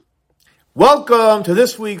Welcome to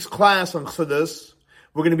this week's class on Chassidus.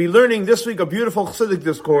 We're going to be learning this week a beautiful Chassidic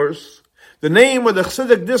discourse. The name of the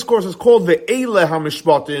Chassidic discourse is called Ve'ele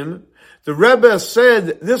HaMishpatim. The Rebbe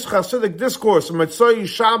said this Chassidic discourse of Motzei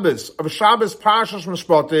Shabbos, of Shabbos Parshas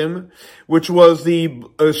Mishpatim, which was the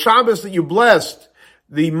Shabbos that you blessed,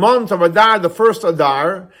 the month of Adar, the first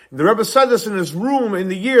Adar. The Rebbe said this in his room in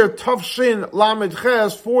the year Tafshin Lamed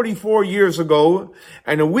Ches, 44 years ago,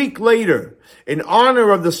 and a week later, in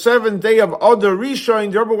honor of the seventh day of Adar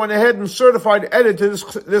Rishon, the Rebbe went ahead and certified edit to this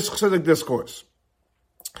Chassidic discourse.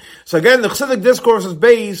 So again, the Chassidic discourse is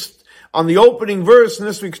based on the opening verse in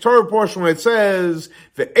this week's Torah portion where it says,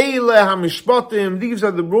 Ve'ele HaMishpatim, these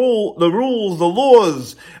are the rules, the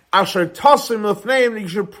laws, Asher Tasim Lefneim, that you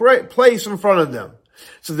should place in front of them.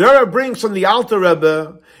 So the Rebbe brings from the Alter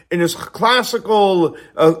Rebbe in his classical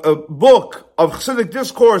book of Chassidic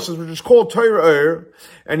discourses, which is called Torah,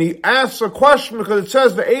 and he asks a question because it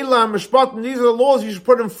says Ve'ele HaMishpatim, these are the laws you should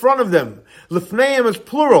put in front of them. Lefneim is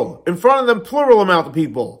plural, in front of them plural amount of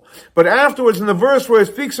people. But afterwards, in the verse where it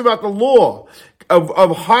speaks about the law of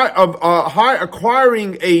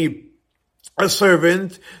acquiring a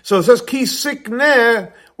servant, so it says Ki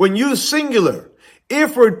Sikneh when used singular.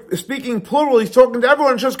 If we're speaking plural, he's talking to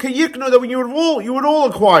everyone, just Kayiknu, that you would all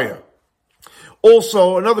acquire.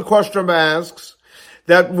 Also, another question asks,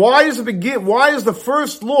 that why is the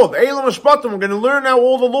first law of Ve'ele HaMishpatim? We're going to learn now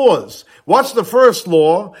all the laws. What's the first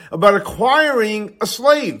law? About acquiring a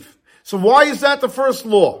slave. So why is that the first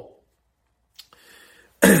law?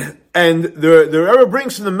 And the Rebbe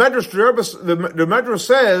brings in the Medrash, the Medrash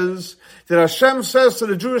says that Hashem says to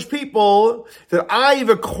the Jewish people that I've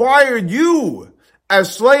acquired you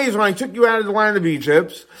as slaves when I took you out of the land of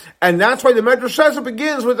Egypt, and that's why the Medrash says it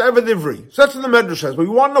begins with Eved Ivri. So that's what the Medrash says. But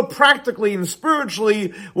we want to know practically and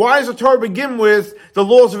spiritually, why does the Torah begin with the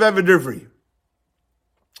laws of Eved Ivri?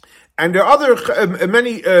 And there are other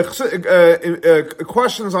many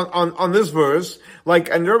questions on this verse,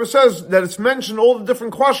 and the Rebbe says that it's mentioned all the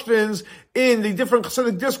different questions in the different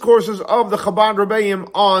Chassidic discourses of the Chabad Rebbeim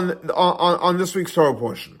on this week's Torah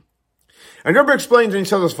portion. And the Rebbe explains, and he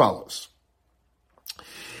says as follows.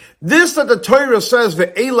 This that the Torah says,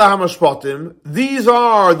 Ve'ele HaMishpatim, these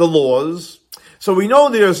are the laws. So we know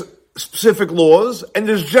there's specific laws and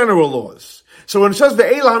there's general laws. So when it says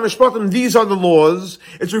Ve'ele HaMishpatim, these are the laws,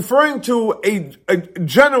 it's referring to a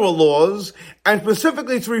general laws, and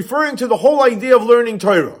specifically it's referring to the whole idea of learning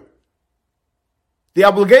Torah. The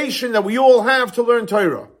obligation that we all have to learn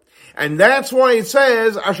Torah. And that's why it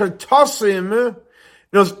says, Asher Tasim,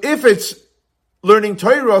 if it's learning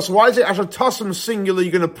Torah, so why is it Asher Tasim singular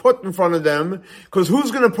you're going to put in front of them? Because who's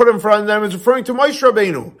going to put in front of them is referring to Moshe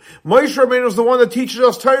Rabbeinu. Moshe Rabbeinu is the one that teaches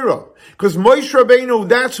us Torah. Because Moshe Rabbeinu,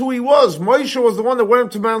 that's who he was. Moshe was the one that went up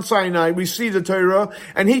to Mount Sinai, received the Torah,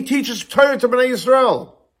 and he teaches Torah to Bnei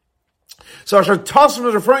Yisrael. So Asher Tasim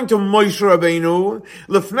is referring to Moshe Rabbeinu,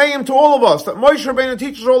 Lefneim to all of us, that Moshe Rabbeinu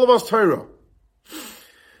teaches all of us Torah.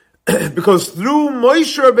 Because through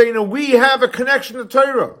Moshe Rabbeinu we have a connection to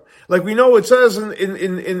Torah. Like we know it says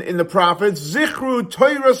in the prophets, Zichru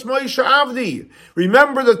Torahs Moshe Avdi.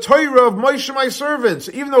 Remember the Torah of Moshe my servants.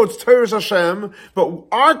 Even though it's Torah's Hashem, but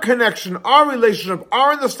our connection, our relationship,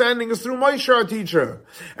 our understanding is through Moshe, our teacher.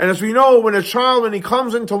 And as we know, when he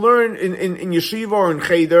comes in to learn in yeshiva or in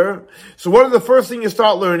cheder, so what are the first thing you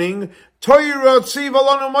start learning? Torah Tziv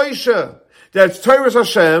Alanu Moshe. That's Torah's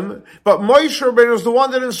Hashem, but Moshe Rabbeinu is the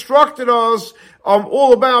one that instructed us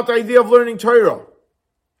all about the idea of learning Torah.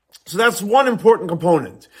 So that's one important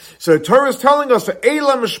component. So the Torah is telling us that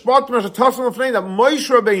Ve'ele HaMishpatim that Moshe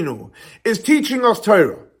Rabbeinu is teaching us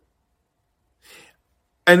Torah.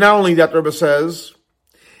 And not only that, the Rebbe says,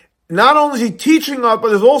 not only is he teaching us, but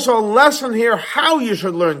there's also a lesson here how you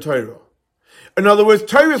should learn Torah. In other words,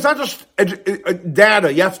 Torah is not just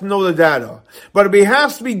data. You have to know the data. But it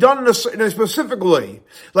has to be done in a specific way.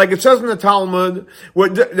 Like it says in the Talmud,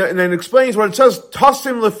 and it explains what it says,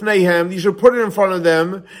 Tasim Lefneihem, you should put it in front of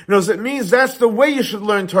them. It means that's the way you should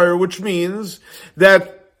learn Torah, which means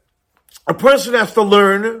that a person has to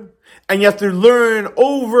learn, and you have to learn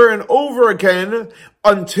over and over again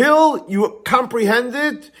until you comprehend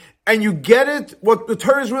it, and you get it, what the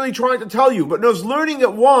Torah is really trying to tell you. But learning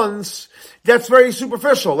it once, that's very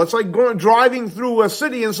superficial. That's like driving through a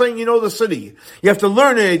city and saying you know the city. You have to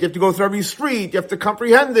learn it, you have to go through every street, you have to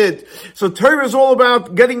comprehend it. So Torah is all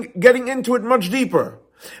about getting into it much deeper.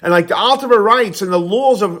 And like the Alter Rebbe writes in the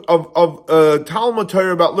laws of Talmud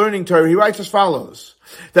Torah about learning Torah, he writes as follows.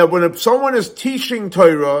 That when someone is teaching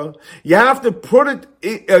Torah, you have to present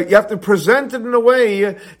it in a way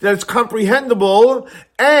that it's comprehensible,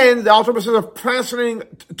 and the Alter Rebbe says a fascinating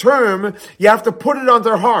term, you have to put it on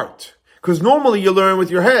their heart. Because normally you learn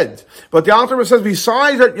with your head. But the Alter Rebbe says,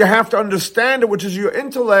 besides that you have to understand it, which is your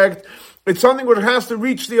intellect, it's something which has to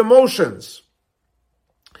reach the emotions.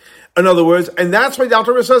 In other words, and that's why the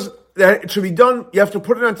Alter Rebbe says that it should be done, you have to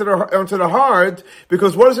put it onto the heart,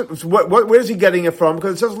 because where is he getting it from?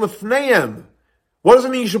 Because it says lifneim. What does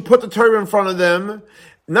it mean you should put the Torah in front of them?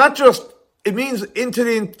 Not just, it means into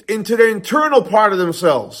the internal part of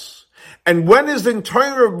themselves. And when does the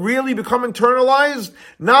Torah really become internalized?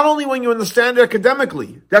 Not only when you understand it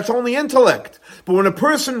academically, that's only intellect, but when a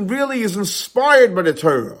person really is inspired by the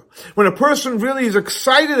Torah, when a person really is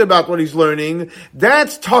excited about what he's learning,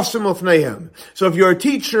 that's Tasim Lefnehem. So if you're a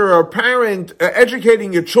teacher or a parent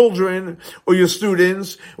educating your children or your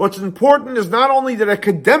students, what's important is not only that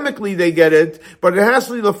academically they get it, but it has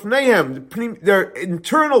to be Lefnehem, their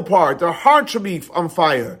internal part, their heart should be on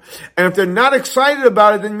fire. And if they're not excited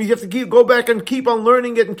about it, then you have to go back and keep on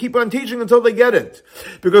learning it and keep on teaching until they get it.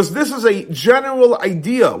 Because this is a general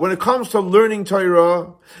idea when it comes to learning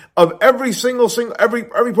Torah of every person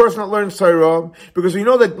that learns Torah, because we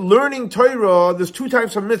know that learning Torah, there's two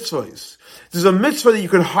types of mitzvahs. There's a mitzvah that you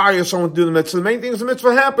can hire someone to do the mitzvah. The main thing is the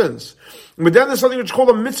mitzvah happens. But then there's something which is called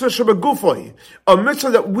a mitzvah shebagufay, a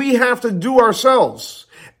mitzvah that we have to do ourselves.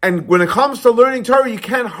 And when it comes to learning Torah, you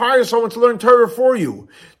can't hire someone to learn Torah for you.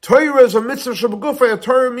 Torah is a mitzvah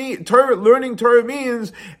shebagufay. Learning Torah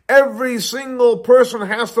means every single person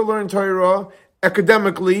has to learn Torah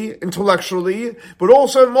academically, intellectually, but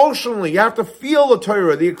also emotionally. You have to feel the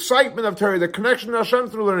Torah, the excitement of Torah, the connection to Hashem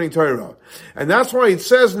through learning Torah. And that's why it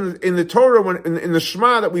says in the Torah, in the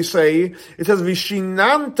Shema that we say, it says,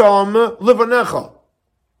 Vishinantam livanecha.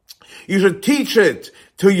 You should teach it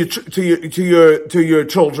to your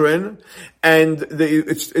children. And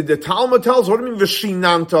the Talmud tells, what do you mean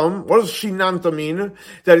v'shinantam? What does shinantam mean?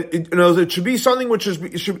 That it should be something which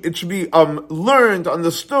it should be learned,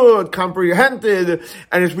 understood, comprehended,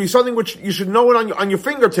 and it should be something which you should know it on your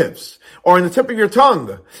fingertips or on the tip of your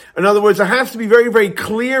tongue. In other words, it has to be very, very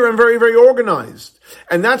clear and very, very organized.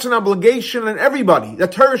 And that's an obligation on everybody. The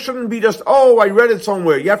Torah shouldn't be just, I read it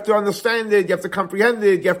somewhere. You have to understand it, you have to comprehend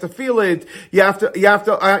it, you have to feel it, you have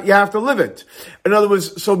to live it. In other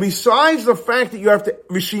words, so besides the fact that you have to,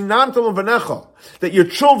 vishinantam levanecha, that your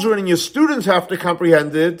children and your students have to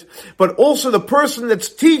comprehend it, but also the person that's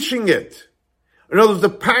teaching it. In other words, the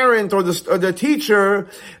parent or the teacher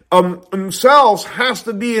themselves has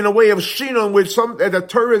to be in a way of shino, in which the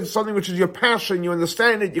Torah is something which is your passion, you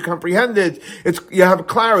understand it, you comprehend it, you have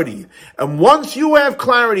clarity. And once you have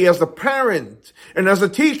clarity as the parent and as a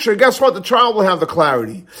teacher, guess what? The child will have the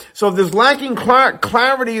clarity. So if there's lacking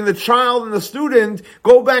clarity in the child and the student,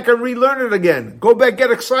 go back and relearn it again. Go back,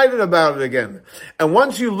 get excited about it again. And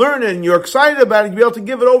once you learn it and you're excited about it, you'll be able to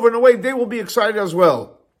give it over in a way they will be excited as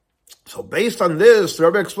well. So based on this, the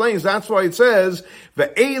Rabbi explains, that's why it says,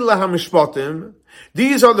 Ve'eila hamishpatim,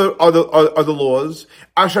 these are the laws,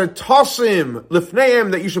 asher tasim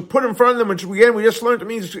lifneim, that you should put in front of them, which again, we just learned, it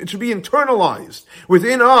means it should be internalized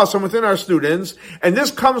within us and within our students. And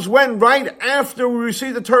this comes when? Right after we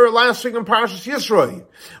receive the Torah last week in Parashas Yisro.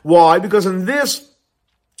 Why? Because in this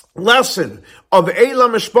lesson of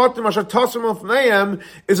Eila Mishpatim Asher Tasim Lefneim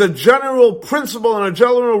is a general principle and a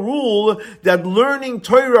general rule that learning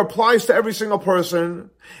Torah applies to every single person.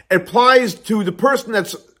 It applies to the person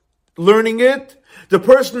that's learning it, the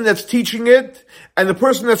person that's teaching it, and the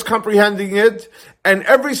person that's comprehending it, and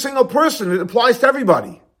every single person. It applies to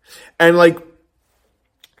everybody. And Vishinat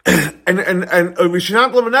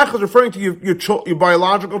Levanecha is referring to your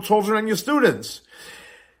biological children and your students.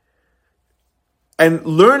 And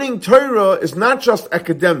learning Torah is not just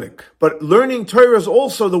academic, but learning Torah is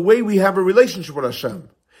also the way we have a relationship with Hashem.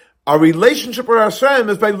 Our relationship with Hashem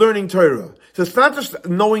is by learning Torah. So it's not just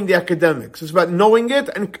knowing the academics. It's about knowing it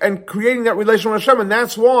and creating that relation with Hashem. And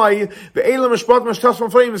that's why the Eila Mishpat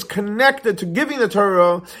Mishtas Flame is connected to giving the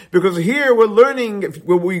Torah, because here we're learning,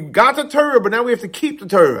 we got the Torah, but now we have to keep the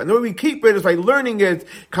Torah. And the way we keep it is by learning it,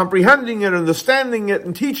 comprehending it, understanding it,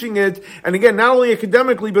 and teaching it. And again, not only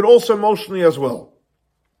academically, but also emotionally as well.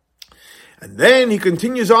 And then he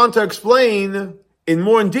continues on to explain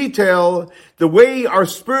in detail the way our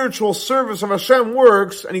spiritual service of Hashem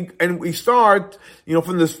works, and we start,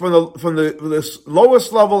 from this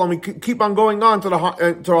lowest level, and we keep on going on to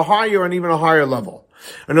a higher and even a higher level.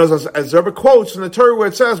 And as Rabbi quotes in the Torah where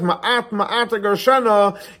it says, Ma'at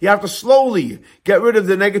Garshana, you have to slowly get rid of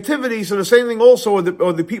the negativity. So the same thing also,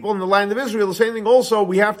 or the people in the land of Israel, the same thing also,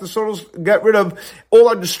 we have to sort of get rid of all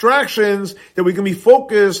our distractions, that we can be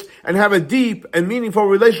focused and have a deep and meaningful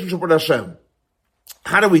relationship with Hashem.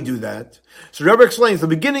 How do we do that? So Rabbi explains, the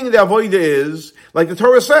beginning of the Avodah is, like the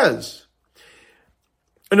Torah says,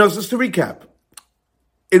 And just to recap,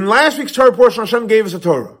 in last week's Torah portion, Hashem gave us a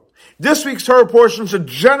Torah. This week's Torah portion is a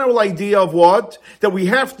general idea of what? That we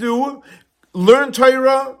have to learn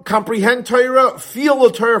Torah, comprehend Torah, feel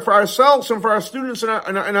the Torah for ourselves and for our students and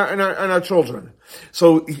our children.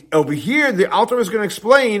 So over here, the Alter Rebbe is going to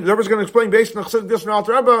explain, based on the Chassidus Discourse and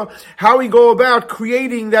Alter Rebbe, how we go about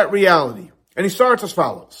creating that reality. And he starts as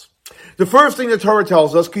follows. The first thing the Torah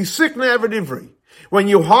tells us, Ki sikna eved ivri, when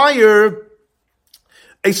you hire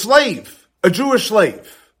a slave, a Jewish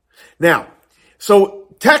slave. Now, so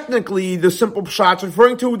technically, the simple pshat is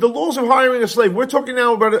referring to the laws of hiring a slave. We're talking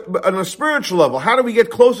now about on a spiritual level. How do we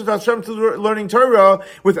get closer to Hashem to learning Torah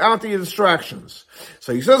without the distractions?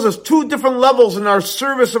 So he says there's two different levels in our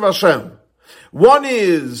service of Hashem. One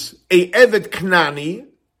is a Eved Knani,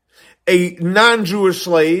 a non-Jewish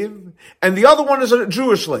slave, and the other one is a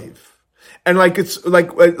Jewish slave. And like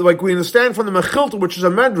we understand from the Mechilta, which is a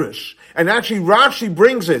medrash, and actually Rashi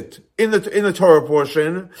brings it in the Torah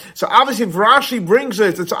portion. So obviously, if Rashi brings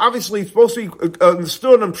it, it's obviously supposed to be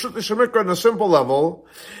understood on Pshut Shemikra on a simple level.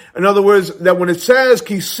 In other words, that when it says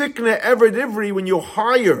Ki sikna eved ivri, when you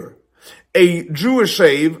hire a Jewish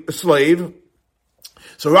slave,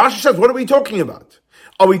 so Rashi says, what are we talking about?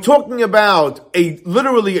 Are we talking about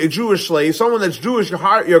literally a Jewish slave, someone that's Jewish,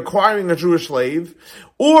 you're acquiring a Jewish slave?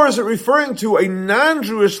 Or is it referring to a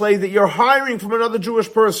non-Jewish slave that you're hiring from another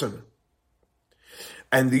Jewish person?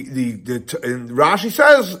 And and Rashi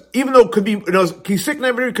says, even though it could be, kisik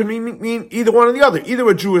never could mean either one or the other, either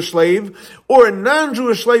a Jewish slave or a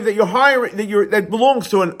non-Jewish slave that you're hiring, that belongs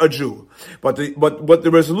to a Jew. But what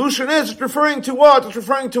the resolution is, it's referring to what? It's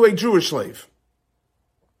referring to a Jewish slave.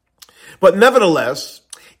 But nevertheless,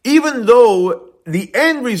 even though the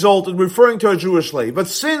end result is referring to a Jewish slave, but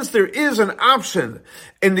since there is an option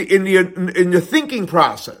in the thinking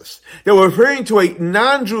process that we're referring to a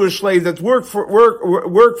non-Jewish slave that's work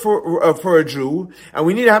for a Jew, and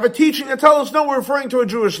we need to have a teaching that tells us no, we're referring to a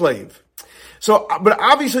Jewish slave. So, but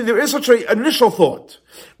obviously there is such an initial thought.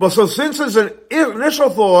 But so since there's an initial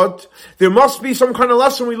thought, there must be some kind of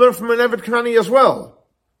lesson we learn from an Eved Kanani as well.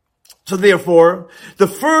 So therefore, the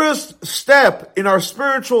first step in our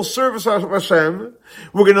spiritual service of Hashem,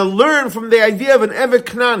 we're going to learn from the idea of an Eved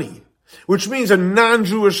Knani, which means a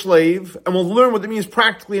non-Jewish slave, and we'll learn what it means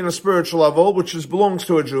practically on a spiritual level, which belongs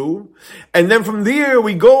to a Jew. And then from there,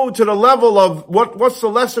 we go to the level of what's the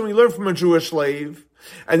lesson we learn from a Jewish slave.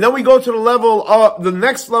 And then we go to the level the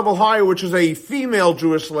next level higher, which is a female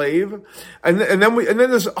Jewish slave, and then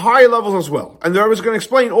there's higher levels as well. And the Rebbe is going to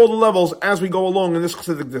explain all the levels as we go along in this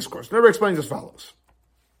Chassidic discourse. The Rebbe explains as follows.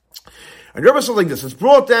 And the Rebbe says like this: it's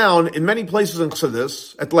brought down in many places in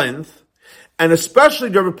Chassidus at length, and especially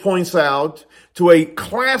the Rebbe points out to a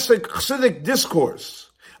classic Chassidic discourse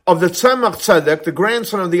of the Tzemach Tzedek, the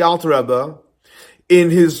grandson of the Alter Rebbe, in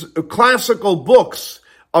his classical books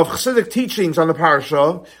of Chassidic teachings on the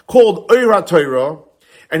parasha called Oira Torah,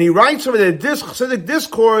 and he writes over that this Chassidic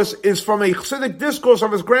discourse is from a Chassidic discourse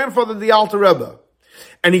of his grandfather, the Alter Rebbe.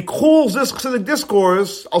 And he calls this Chassidic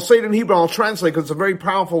discourse, I'll say it in Hebrew, I'll translate because it's a very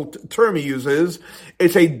powerful term he uses,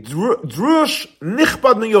 it's a drush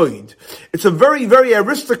nichbad meyoid. It's a very, very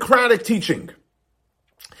aristocratic teaching.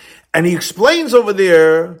 And he explains over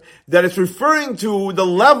there that it's referring to the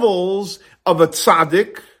levels of a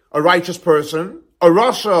tzaddik, a righteous person, a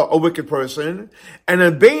rasha, a wicked person, and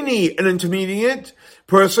a beni, an intermediate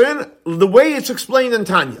person, the way it's explained in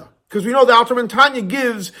Tanya. Because we know the Alter Rebbe in Tanya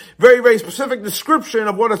gives very, very specific description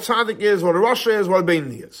of what a tzaddik is, what a rasha is, what a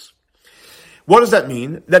beni is. What does that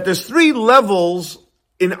mean? That there's three levels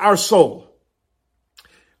in our soul.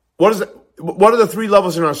 What are the three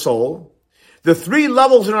levels in our soul? The three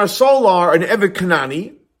levels in our soul are an Eved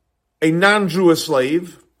Kanani, a non-Jewish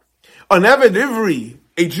slave, an Eved Ivri,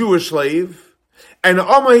 a Jewish slave, and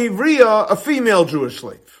Amma Hivriya, a female Jewish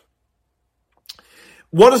slave.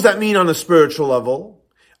 What does that mean on a spiritual level?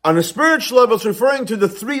 On a spiritual level, it's referring to the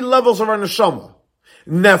three levels of our neshama: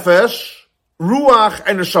 nefesh, ruach,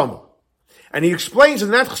 and neshama. And he explains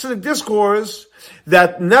in that Chassidic discourse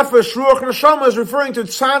that nefesh, ruach, and neshama is referring to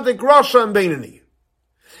tzaddik, rasha, and beinoni.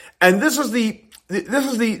 And this is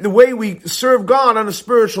the way we serve God on a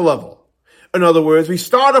spiritual level. In other words, we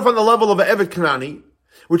start off on the level of an Eved Kanani,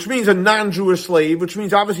 which means a non-Jewish slave, which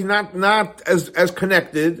means obviously not as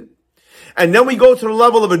connected. And then we go to the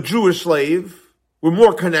level of a Jewish slave. We're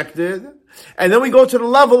more connected. And then we go to the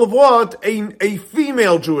level of what? A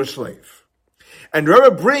female Jewish slave. And the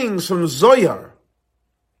Rebbe brings from Zohar,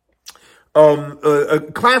 a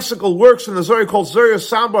classical works in the Zohar called Zohar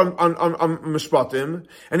Saba on Mishpatim.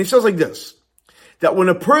 And he says like this, that when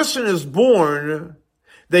a person is born,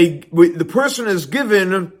 the person is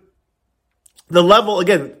given the level,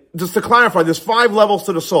 again, just to clarify, there's 5 levels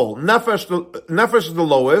to the soul. Nefesh is the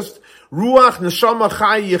lowest. Ruach, Neshama,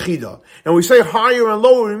 Chai, Yechida. And we say higher and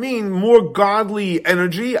lower, we mean more godly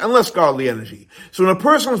energy and less godly energy. So when a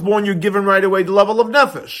person is born, you're given right away the level of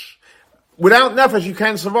Nefesh. Without Nefesh, you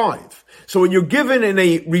can't survive. So when you're given in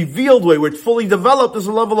a revealed way, where it's fully developed, there's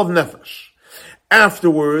a level of Nefesh.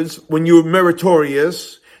 Afterwards, when you're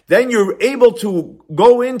meritorious, then you're able to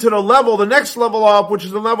go into the next level up, which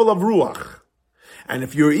is the level of Ruach. And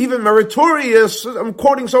if you're even meritorious, I'm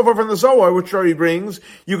quoting so far from the Zohar, which Rabbi brings,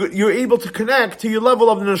 you're able to connect to your level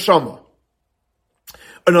of the Neshama.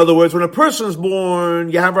 In other words, when a person is born,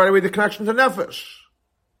 you have right away the connection to Nefesh.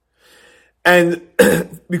 And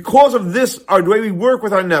because of this, the way we work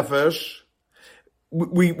with our Nefesh,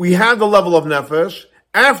 we have the level of Nefesh.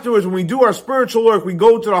 Afterwards, when we do our spiritual work, we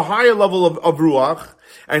go to the higher level of Ruach.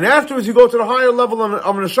 And afterwards, you go to the higher level of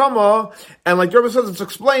Neshama, and like Rabbi says, it's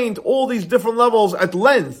explained all these different levels at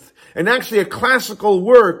length. And actually, a classical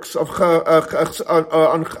works of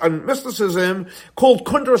on mysticism called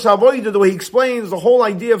Kuntras Avodah, the way he explains the whole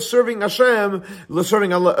idea of serving Hashem on the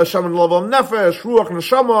level of Nefesh, Ruach,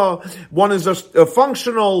 Neshama. One is just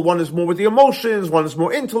functional, one is more with the emotions, one is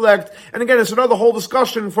more intellect. And again, it's another whole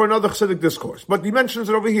discussion for another Chassidic discourse. But he mentions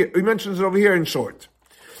it over here. He mentions it over here in short.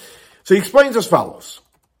 So he explains as follows.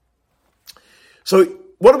 So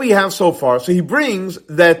what do we have so far? So he brings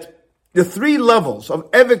that the 3 levels of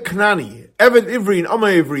Evet Kanani, Evet Ivri, and Amma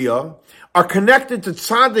Ivriya are connected to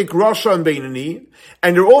Tzaddik, Rasha, and Beinani,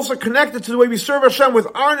 and they're also connected to the way we serve Hashem with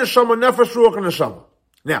our Neshama, Nefesh, Ruach, and Neshama.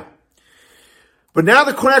 But now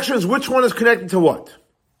the connection is which one is connected to what?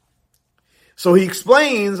 So he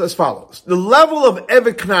explains as follows. The level of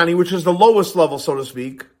Evet Kanani, which is the lowest level, so to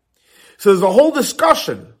speak, so there's a whole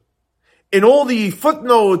discussion in all the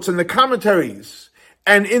footnotes and the commentaries,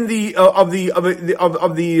 and in the Tzaddik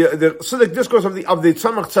discourse of the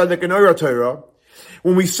Tzemach Tzedek and Oira Torah,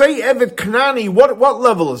 when we say Evet Kanani, what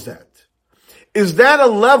level is that? Is that a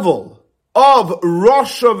level of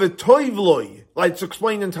Rasha v'Toivloi, like it's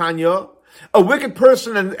explained in Tanya, a wicked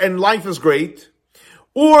person and life is great,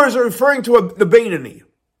 or is it referring to the Beinani,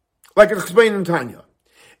 like it's explained in Tanya?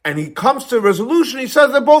 And he comes to a resolution, he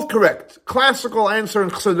says they're both correct. Classical answer in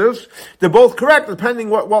Chassidus, they're both correct depending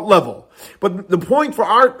what level. But the point for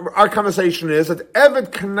our conversation is that Evet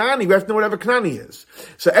Kanani, we have to know what Evet Kanani is.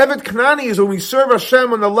 So Evet Kanani is when we serve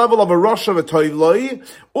Hashem on the level of a Rasha v'Toivloi,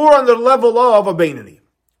 or on the level of a Beinani.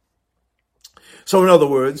 So in other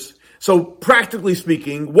words, practically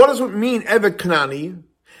speaking, what does it mean Evet Kanani?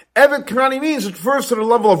 Evet Kanani means it refers to the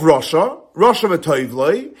level of Rasha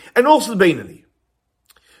v'Toivloi, and also the Beinani.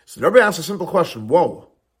 So the Rabbi asks a simple question. Whoa.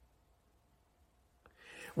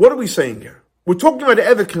 What are we saying here? We're talking about the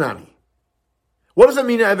Evet Kanani. What does that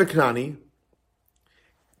mean, Evet Kanani?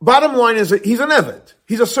 Bottom line is that he's an Evet.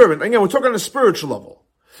 He's a servant. Again, we're talking on a spiritual level.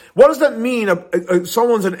 What does that mean,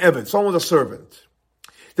 someone's an Evet, someone's a servant?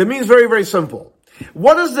 That means very, very simple.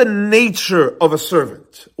 What is the nature of a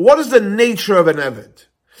servant? What is the nature of an Evet?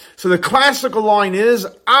 So the classical line is,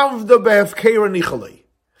 Avda behefkeira nichalei.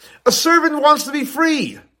 A servant wants to be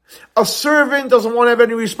free. A servant doesn't want to have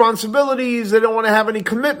any responsibilities. They don't want to have any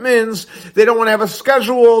commitments. They don't want to have a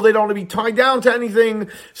schedule. They don't want to be tied down to anything.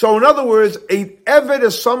 So in other words, a Evet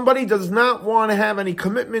is somebody does not want to have any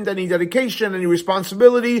commitment, any dedication, any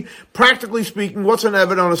responsibility. Practically speaking, what's an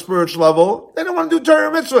Evet on a spiritual level? They don't want to do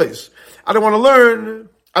Torah mitzvahs. I don't want to learn.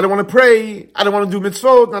 I don't want to pray. I don't want to do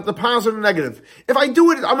mitzvot, not the positive and negative. If I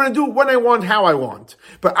do it, I'm going to do it when I want, how I want.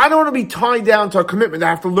 But I don't want to be tied down to a commitment. I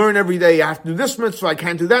have to learn every day. I have to do this mitzvah. I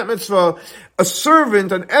can't do that mitzvah. A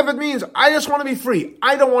servant, an Evet means I just want to be free.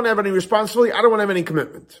 I don't want to have any responsibility. I don't want to have any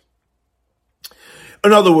commitment.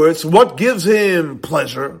 In other words, what gives him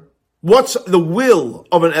pleasure? What's the will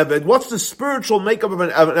of an Evet? What's the spiritual makeup of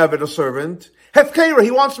an Evet, a servant? Hefkeira,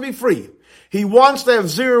 he wants to be free. He wants to have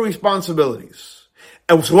 0 responsibilities.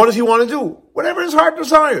 And so what does he want to do? Whatever his heart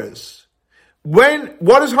desires.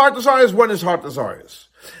 What his heart desires, when his heart desires.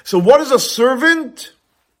 So what is a servant?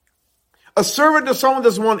 A servant is someone who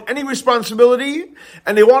doesn't want any responsibility,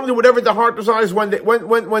 and they want to do whatever their heart desires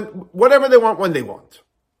whatever they want, when they want.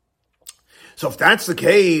 So if that's the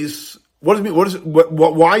case,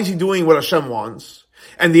 why is he doing what Hashem wants?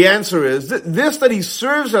 And the answer is, that he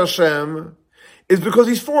serves Hashem is because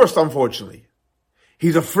he's forced, unfortunately.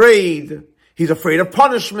 He's afraid. He's afraid of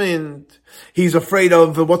punishment. He's afraid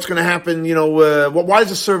of what's going to happen. Why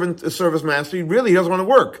is a servant serve his master? He doesn't want to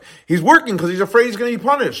work. He's working because he's afraid he's going to be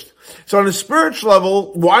punished. So on a spiritual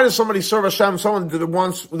level, why does somebody serve Hashem? Someone that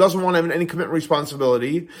doesn't want to have any commitment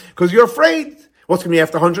responsibility? Because you're afraid. What's going to be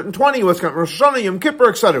after 120? What's going to be Rosh Hashanah, Yom Kippur,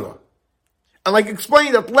 etc. And like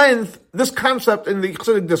explained at length, this concept in the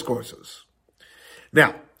Chassidic discourses.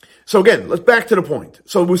 Now, so again, let's back to the point.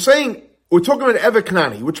 So we're talking about Evet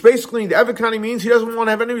Kanani, which basically the Evet Kanani means he doesn't want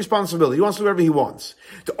to have any responsibility. He wants to do whatever he wants.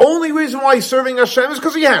 The only reason why he's serving Hashem is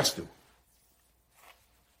because he has to.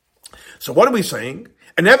 So what are we saying?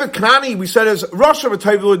 An Evet Kanani, we said, as Rosh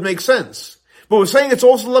Hashanah would make sense. But we're saying it's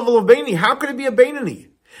also the level of Beinani. How could it be a Beinani?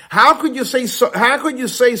 How could you say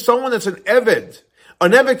someone that's an Evet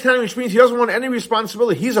Kanani, which means he doesn't want any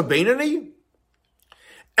responsibility, he's a Beinani?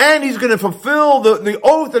 And he's going to fulfill the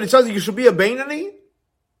oath that it says that you should be a Beinani?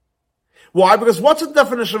 Why? Because what's the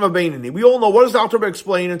definition of a Beinani? We all know, what does the Alter Rebbe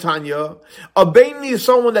explain in Tanya? A Beinani is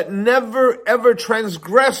someone that never ever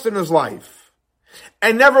transgressed in his life.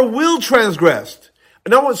 And never will transgress.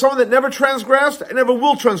 Someone that never transgressed and never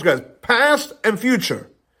will transgress. Past and future.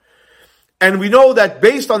 And we know that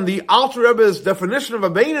based on the Alter Rebbe's definition of a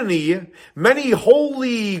Beinani, many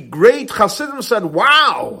holy, great Chassidim said,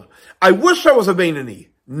 wow, I wish I was a Beinani.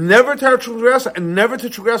 Never to transgress and never to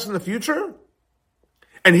transgress in the future?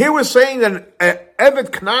 And here we're saying that an Evet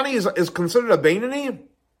Kanani is considered a Beinani?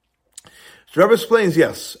 The Rebbe explains,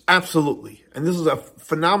 yes, absolutely. And this is a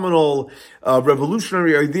phenomenal,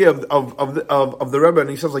 revolutionary idea of the Rebbe, and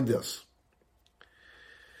he says like this.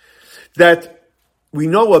 That we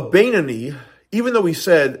know a Beinani, even though we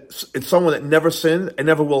said it's someone that never sinned and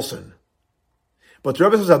never will sin. But the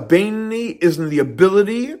Rebbe says a Beinani is in the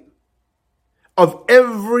ability of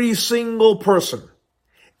every single person.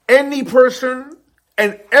 Any person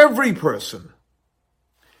and every person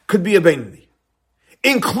could be a Beinani.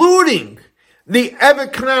 Including the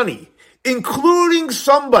Evet Kanani. Including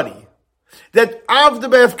somebody that Avda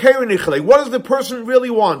Be'efkei. What does the person really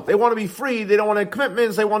want? They want to be free. They don't want to have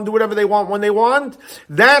commitments. They want to do whatever they want when they want.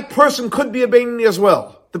 That person could be a Beinani as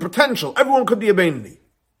well. The potential. Everyone could be a Beinani.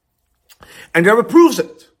 And the Rebbe proves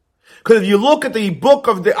it. Because if you look at the book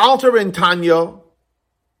of the Alter Rebbe in Tanya,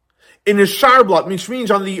 in his Sharblat, which means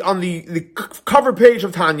on the cover page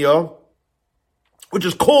of Tanya, which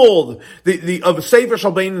is called of Sefer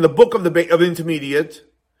Shalbein, the book of the intermediate,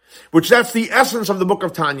 which that's the essence of the book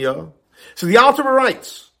of Tanya. So the Alter Rebbe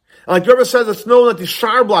writes, and like the Rebbe says, it's known that the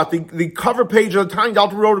Sharblat, the cover page of the Tanya, the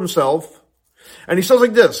Alter Rebbe wrote himself, and he says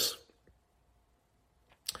like this,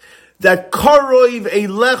 that Karoiv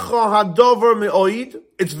Eilecha Hadover Me'oid,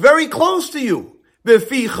 it's very close to you,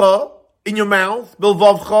 Beficha, in your mouth,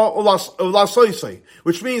 Bilvavcha Ulasoisei,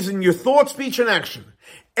 which means in your thought, speech, and action.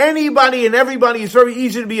 Anybody and everybody, it's very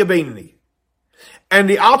easy to be a Beinani. And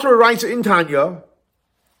the Alter Rebbe writes in Tanya,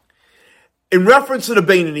 in reference to the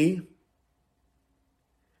Beinani,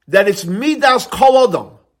 that it's Midas Kol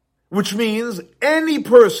Adam, which means any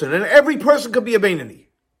person, and every person could be a Beinani.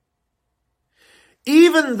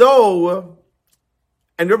 Even though,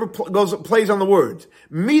 and the Rebbe plays on the word,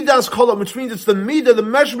 Midas Kol Adam, which means it's the Midah, the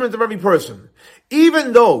measurement of every person.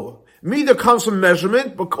 Even though Midah comes from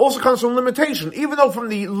measurement, but also comes from limitation. Even though from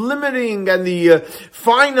the limiting and the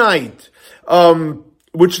finite,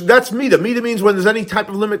 which that's Midah. Midah means when there's any type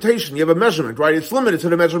of limitation. You have a measurement, right? It's limited to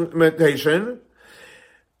the limitation.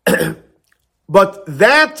 But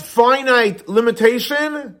that finite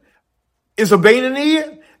limitation is a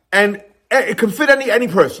Beinani, and it can fit any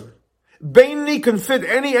person. Beinani can fit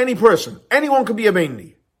any person. Anyone can be a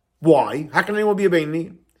Beinani. Why? How can anyone be a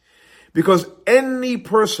Beinani? Because any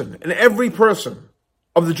person and every person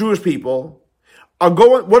of the Jewish people are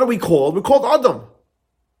going, what are we called? We're called Adam.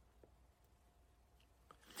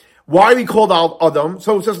 Why are we called Adam?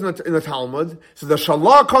 So it says in the Talmud. So the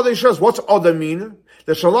Shalah Kadesh says, what's Adam mean?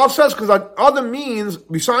 The Shalah says, because Adam means,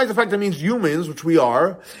 besides the fact that it means humans, which we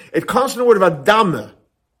are, it comes from the word of Adam,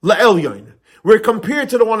 La'elyon. We're compared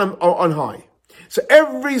to the one on high. So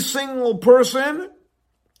every single person,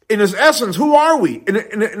 in his essence, who are we? In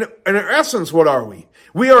our essence, what are we?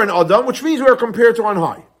 We are an Adam, which means we are compared to on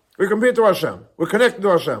high. We're compared to Hashem. We're connected to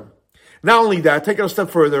Hashem. Not only that, take it a step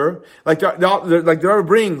further, like the Rebbe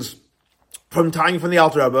brings from the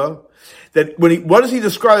Alter Rebbe, that what does he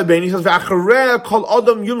describe Beinani? He says, "V'acharei kol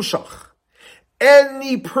adam yumshach."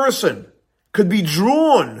 Any person could be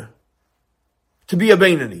drawn to be a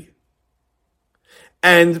Beinani.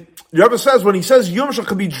 And the Rebbe says, when he says yumshach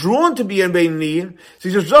could be drawn to be a Beinani, so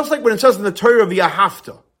he says, just like when it says in the Torah of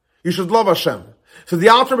V'ahavta, you should love Hashem. So the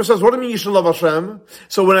Alter Rebbe says, what do you mean you should love Hashem?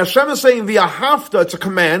 So when Hashem is saying V'ahavta, it's a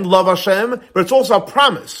command, love Hashem, but it's also a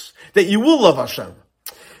promise that you will love Hashem.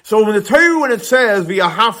 So when the Torah, when it says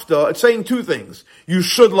V'ahavta, it's saying two things. You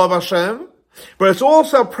should love Hashem, but it's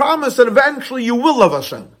also a promise that eventually you will love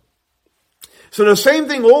Hashem. So the same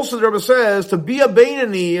thing also the Rebbe says, to be a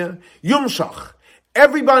Beinani, yumshach.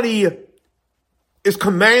 Everybody is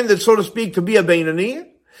commanded, so to speak, to be a Beinani,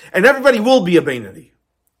 And everybody will be a Beinani.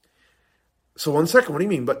 So 1 second, what do you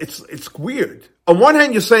mean? But it's weird. On one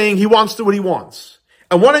hand, you're saying he wants to do what he wants.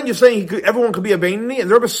 On one hand, you're saying everyone could be a Beinani, and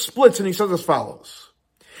the Rebbe splits and he says as follows.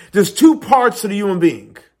 There's two parts to the human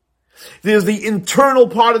being. There's the internal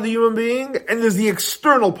part of the human being, and there's the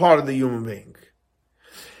external part of the human being.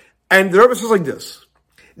 And the Rebbe says like this.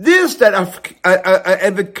 This that a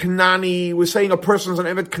Evet Kanani, we're saying a person's an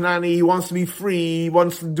Evet Kanani, he wants to be free, he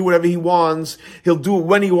wants to do whatever he wants, he'll do it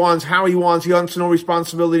when he wants, how he wants, he wants no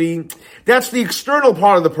responsibility. That's the external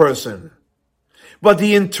part of the person. But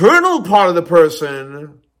the internal part of the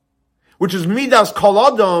person, which is Midas Kol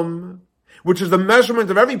Adam, which is the measurement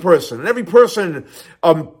of every person, and every person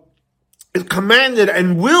is commanded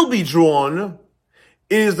and will be drawn,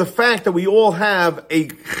 is the fact that we all have a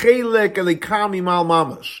chelek elikami mal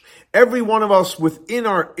mamash. Every one of us within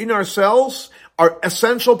ourselves, our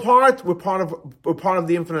essential part, we're part of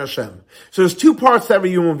the infinite Hashem. So there's two parts to every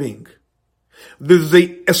human being. There's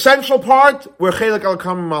the essential part, we're chelek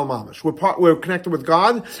elikami mal mamash. We're connected with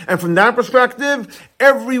God, and from that perspective,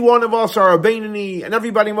 every one of us are a Beinani, and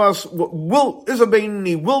everybody of us is a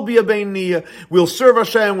Beinani, will be a Beinani. We'll serve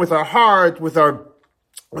Hashem with our heart, with our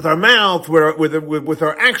mouth, with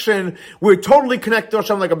our action. We're totally connected to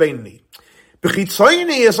Hashem like a Beinani.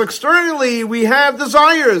 B'chitzayini is externally, we have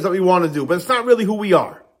desires that we want to do, but it's not really who we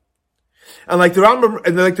are. And like the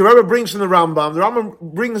Rebbe brings from the Rambam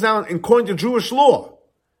brings down, according to Jewish law,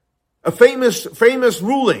 a famous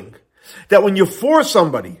ruling, that when you force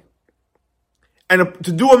somebody to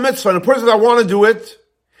do a mitzvah, and a person that want to do it,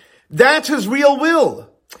 that's his real will.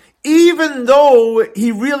 Even though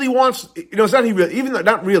he really wants, it's not he really, even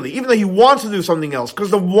though he wants to do something else,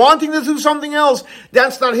 because the wanting to do something else,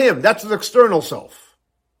 that's not him, that's his external self.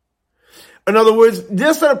 In other words,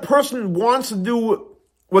 this that a person wants to do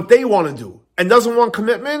what they want to do, and doesn't want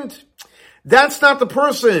commitment, that's not the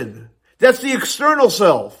person, that's the external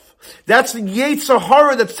self. That's the Yetzer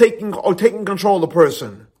Hara that's taking control of the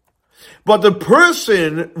person. But the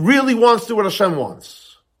person really wants to do what Hashem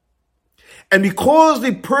wants. And because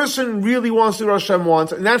the person really wants to do what Hashem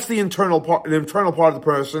wants, and that's the internal part of the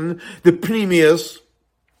person, the pnimius,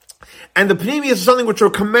 and the pnimius is something which we're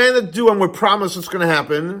commanded to do and we're promised it's going to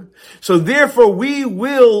happen. So therefore we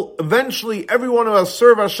will eventually, every one of us,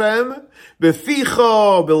 serve Hashem,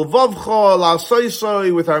 beficha, bilvavcha,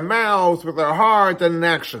 la'asaisai, with our mouth, with our heart, and in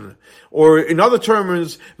action. Or in other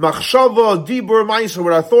terms, machshava, dibur, maisa,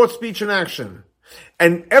 with our thought, speech, and action.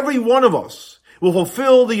 And every one of us will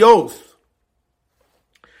fulfill the oath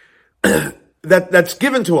that's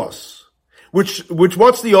given to us. Which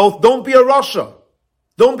what's the oath? Don't be a rasha.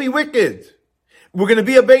 Don't be wicked. We're going to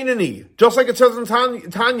be a Beinani, just like it says in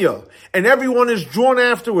Tanya. And everyone is drawn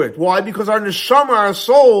after it. Why? Because our neshama, our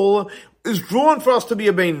soul, is drawn for us to be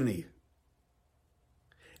a Beinani.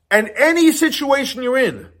 And any situation you're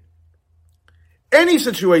in,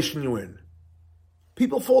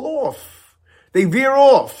 people fall off. They veer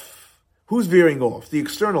off. Who's veering off? The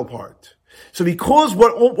external part. So because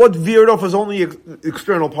what veered off is only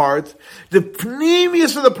external part, the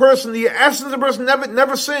pnimius of the person, the essence of the person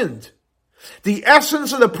never sinned. The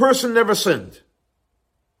essence of the person never sinned.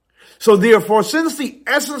 So therefore, since the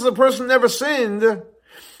essence of the person never sinned,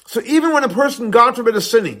 so even when a person, God forbid, is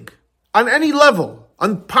sinning, on any level,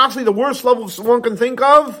 on possibly the worst level one can think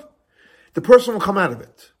of, the person will come out of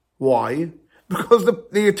it. Why? Because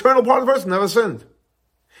the eternal part of the person never sinned.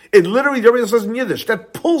 It literally, everything says in Yiddish,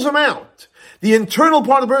 that pulls him out. The internal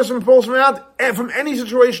part of the person pulls him out from any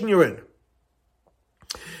situation you're in.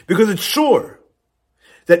 Because it's sure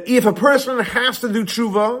that if a person has to do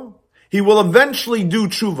tshuva, he will eventually do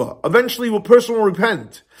tshuva. Eventually, a person will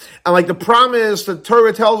repent. And like the promise that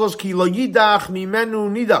Torah tells us, ki lo yidach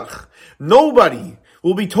mimenu nidach. Nobody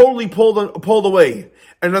will be totally pulled away.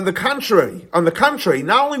 And on the contrary,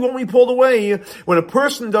 not only won't we pulled away, when a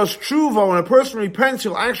person does tshuva, when a person repents,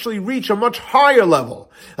 he'll actually reach a much higher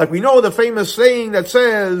level. Like we know the famous saying that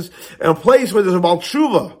says, in a place where there's about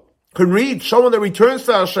tshuva, can reach someone that returns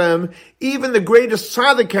to Hashem, even the greatest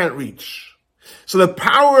tzaddik can't reach. So the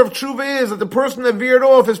power of tshuva is that the person that veered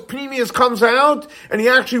off, his pnimius comes out, and he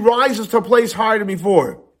actually rises to a place higher than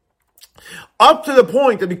before. Up to the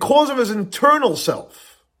point that because of his internal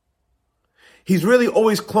self, he's really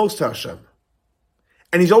always close to Hashem.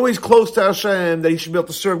 And he's always close to Hashem, that he should be able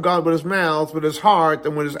to serve God with his mouth, with his heart,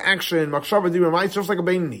 and with his action, machshava dibur, just like a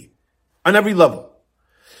Beinani, on every level.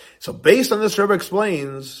 So based on this, Rabbi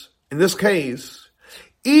explains, in this case,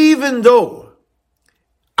 even though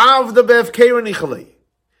Avda be'efkera nichalei,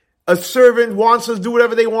 a servant wants to do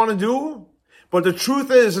whatever they want to do, but the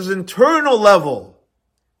truth is, his internal level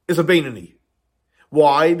is a Beinani.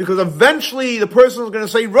 Why? Because eventually the person is going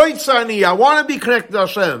to say, right, Sani, I want to be connected to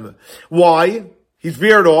Hashem. Why? He's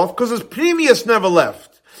veered off because his previous never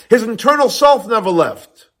left. His internal self never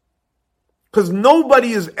left. Because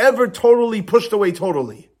nobody is ever totally pushed away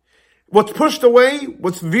totally. What's pushed away,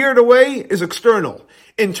 what's veered away is external.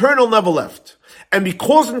 Internal never left. And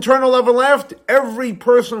because internal never left, every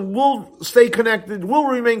person will stay connected, will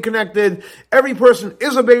remain connected. Every person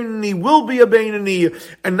is a Beinani, will be a Beinani.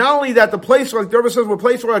 And not only that, the place, like the Rabbi says, the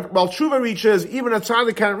place where Tshuva reaches, even a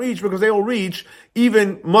tzaddik can't reach because they will reach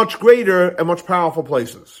even much greater and much powerful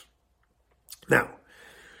places. Now,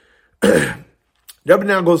 the Rabbi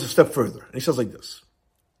now goes a step further. And he says like this.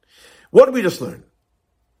 What did we just learn?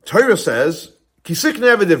 Torah says, Kisik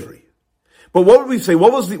ne'evedivri. But what would we say?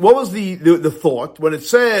 What was the thought when it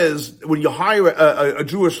says, when you hire a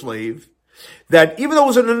Jewish slave, that even though it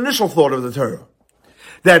was an initial thought of the Torah,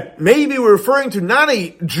 that maybe we're referring to not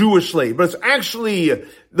a Jewish slave, but it's actually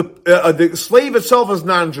the slave itself is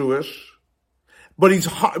non-Jewish, but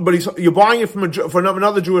you're buying it from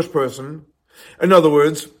another Jewish person. In other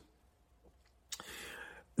words,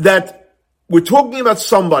 that we're talking about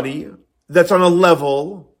somebody that's on a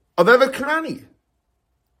level of Evet Kanani.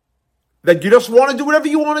 That you just want to do whatever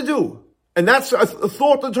you want to do. And that's a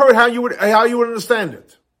thought of the Torah, how you would understand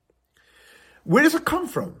it. Where does it come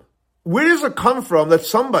from? Where does it come from that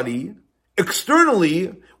somebody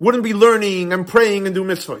externally wouldn't be learning and praying and doing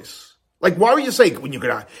mitzvahs? Like, why would you say, when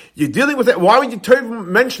you're dealing with that, why would you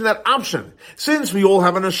mention that option? Since we all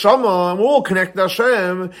have an neshama and we're all connected to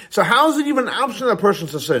Hashem, so how is it even an option that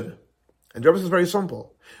person's to sin? And the Rebbe says very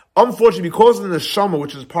simple. Unfortunately, because of the neshama,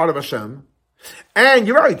 which is part of Hashem, and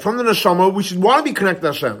you're right, from the neshama, we should want to be connected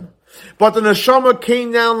to Hashem. But the neshama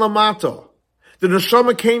came down lamata. The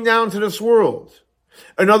neshama came down to this world.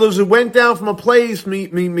 In other words, it went down from a place, mi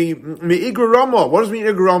igra rama. What does mean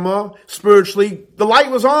igra rama? Spiritually, the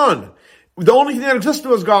light was on. The only thing that existed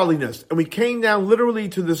was godliness. And we came down literally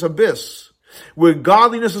to this abyss, where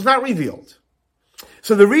godliness is not revealed.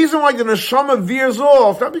 So the reason why the neshama veers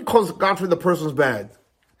off, not because God forbid the person's bad.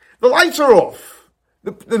 The lights are off.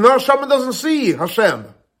 The neshama doesn't see Hashem.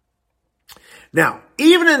 Now,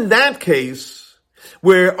 even in that case,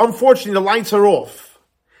 where unfortunately the lights are off,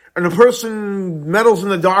 and the person meddles in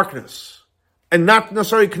the darkness, and not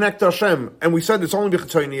necessarily connect to Hashem, and we said it's only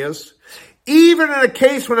b'chitzonius, even in a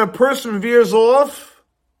case when a person veers off,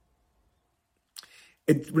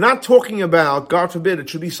 we're not talking about, God forbid, it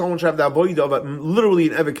should be someone should have the avodah of literally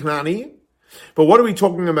an Evet Kanani, but what are we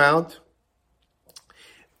talking about?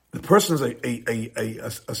 The person's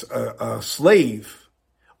a slave,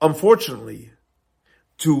 unfortunately,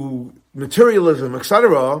 to materialism,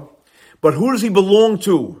 etc. But who does he belong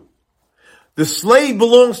to? The slave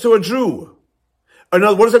belongs to a Jew.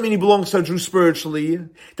 What does that mean he belongs to a Jew spiritually?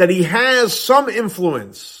 That he has some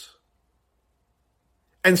influence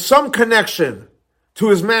and some connection to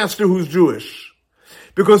his master who's Jewish.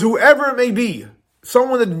 Because whoever it may be,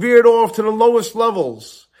 someone that veered off to the lowest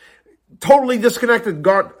levels, totally disconnected,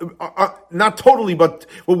 God, not totally, but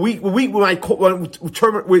we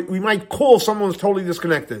might call someone's totally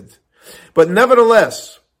disconnected. But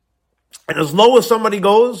nevertheless, and as low as somebody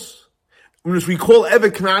goes, which we call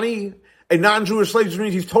Evet Kanani, a non-Jewish slave, which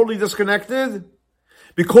means he's totally disconnected,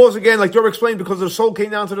 because again, like Rabbi explained, because their soul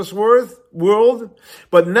came down to this world,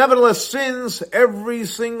 but nevertheless, since every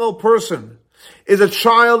single person is a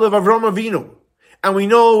child of Avram Avinu, and we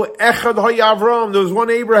know Echad Haya Avram, there was one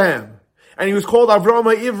Abraham, and he was called Avram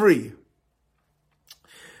HaIvri.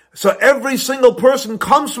 So every single person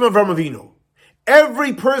comes from Avram Avinu.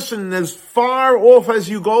 Every person, as far off as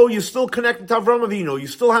you go, you're still connected to Avram Avinu. You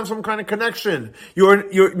still have some kind of connection.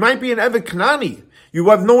 You might be an Evet Kanani. You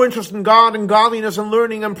have no interest in God and godliness and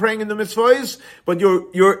learning and praying in the mitzvahs, but you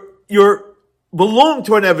belong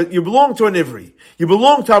to an Evet, you belong to an Ivri. You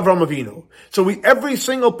belong to Avram Avinu. So every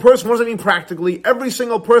single person, what does it mean practically? Every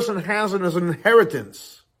single person has it as an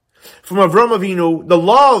inheritance from Avram Avinu, the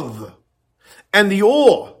love and the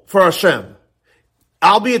awe for Hashem,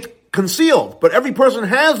 albeit concealed, but every person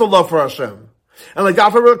has the love for Hashem. And like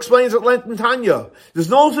Dr. explains at Lent and Tanya, there's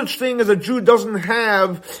no such thing as a Jew doesn't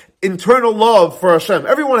have internal love for Hashem.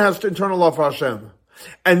 Everyone has internal love for Hashem.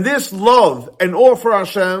 And this love and awe for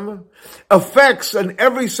Hashem affects in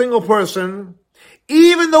every single person,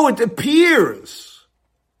 even though it appears,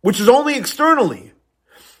 which is only externally,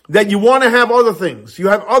 that you want to have other things, you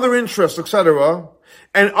have other interests, etc.,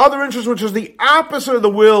 and other interests which is the opposite of the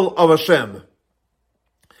will of Hashem.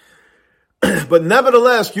 But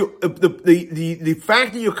nevertheless, the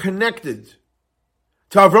fact that you're connected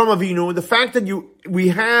to Avram Avinu, the fact that we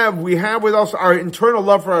have with us our internal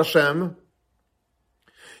love for Hashem,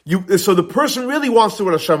 So the person really wants to do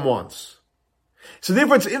what Hashem wants. So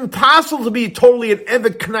therefore it's impossible to be totally an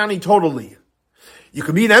Evet Kanani totally. You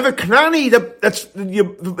can be an Evet Kanani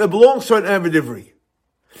that belongs to an Evet Ivri.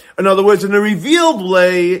 In other words, in a revealed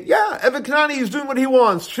way, Evet Kanani is doing what he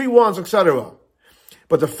wants, she wants, etc.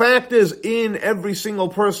 But the fact is, in every single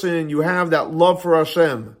person, you have that love for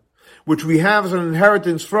Hashem, which we have as an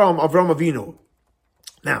inheritance from Avram Avinu.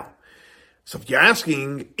 Now, so if you're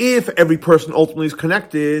asking if every person ultimately is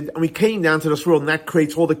connected, and we came down to this world, and that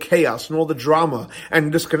creates all the chaos and all the drama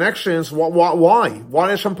and disconnections, why? Why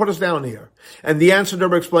does Hashem put us down here? And the answer the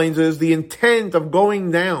Rabbi explains is the intent of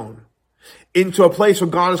going down into a place where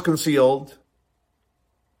God is concealed.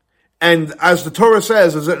 And as the Torah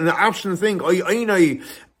says, is an option to think, you're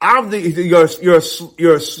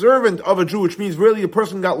a servant of a Jew, which means really the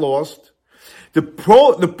person got lost. The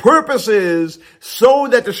purpose is so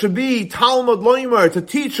that there should be Talmud Loimer to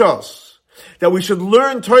teach us that we should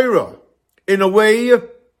learn Torah in a way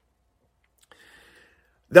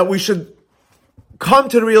that we should come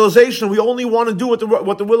to the realization we only want to do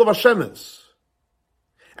what the will of Hashem is.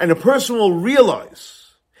 And a person will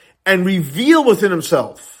realize and reveal within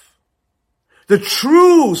himself the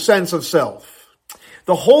true sense of self.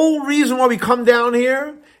 The whole reason why we come down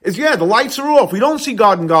here is, the lights are off. We don't see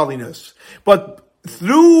God in godliness. But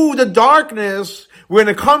through the darkness, we're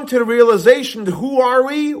going to come to the realization, who are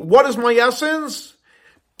we? What is my essence?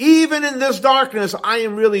 Even in this darkness, I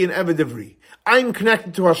am really an Eved Ivri. I'm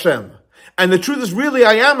connected to Hashem. And the truth is, really,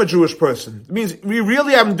 I am a Jewish person. It means,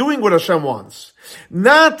 I'm doing what Hashem wants.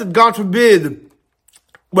 Not that, God forbid,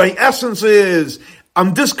 my essence is,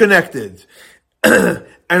 I'm disconnected.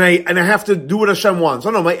 And I have to do what Hashem wants. Oh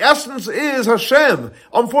no, my essence is Hashem.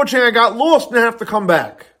 Unfortunately, I got lost and I have to come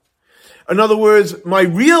back. In other words, my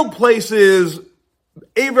real place is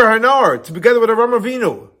Ever Hanar, together with Avram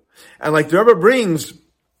Avinu. And like the Rebbe brings,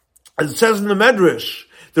 as it says in the Medrash,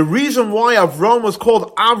 the reason why Avram was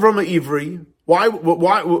called Avram Ivri, why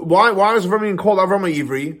was Avram being called Avram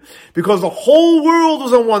Ivri? Because the whole world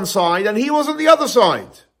was on one side and he was on the other side.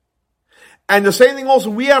 And the same thing also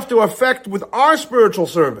we have to affect with our spiritual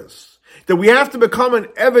service. That we have to become an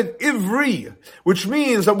Eved Ivri, which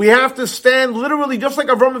means that we have to stand literally, just like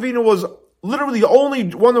Avram Avinu was literally the only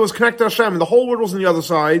one that was connected to Hashem and the whole world was on the other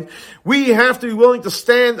side, we have to be willing to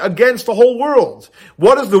stand against the whole world.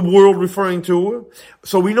 What is the world referring to?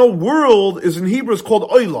 So we know world is in Hebrew is called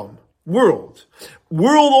olam, world.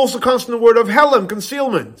 World also comes from the word of helem,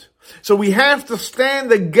 concealment. So we have to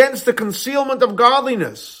stand against the concealment of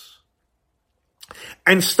godliness.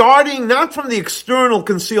 And starting not from the external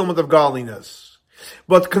concealment of godliness,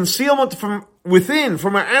 but concealment from within,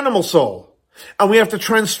 from our animal soul. And we have to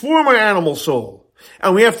transform our animal soul.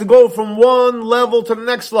 And we have to go from one level to the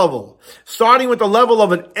next level. Starting with the level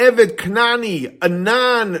of an Eved Kanani, a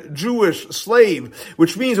non-Jewish slave,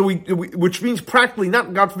 which means practically,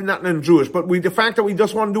 not non-Jewish, but the fact that we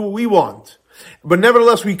just want to do what we want. But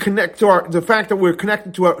nevertheless, we connect to the fact that we're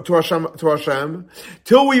connected to Hashem,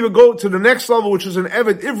 till we would go to the next level, which is an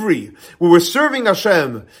Eved Ivri, where we're serving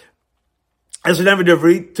Hashem as an Eved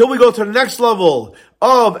Ivri, till we go to the next level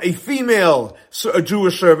of a female, a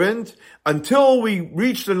Jewish servant, until we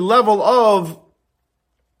reach the level of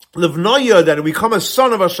Livnaya, that we become a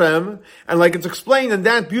son of Hashem, and like it's explained in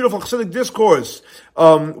that beautiful Chassidic discourse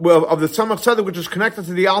of the Tzemach Tzedek, which is connected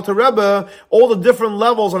to the Alter Rebbe, all the different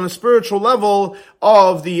levels on a spiritual level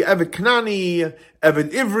of the Eved Kanani,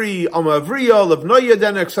 Eved Ivri, Amavriya, Livnaya,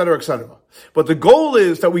 then etc., etc. But the goal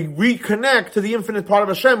is that we reconnect to the infinite part of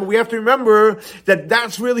Hashem, but we have to remember that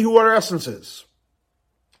that's really who our essence is.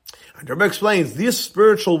 And the Rebbe explains this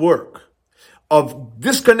spiritual work of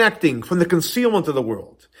disconnecting from the concealment of the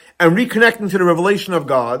world and reconnecting to the revelation of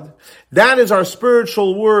God, that is our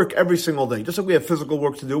spiritual work every single day. Just like we have physical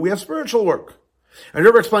work to do, we have spiritual work. And the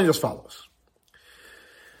Rebbe explains as follows.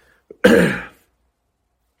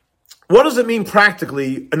 What does it mean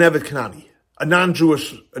practically, an Eved Kanani, a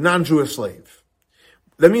non-Jewish slave?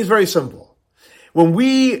 That means very simple. When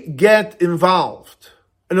we get involved,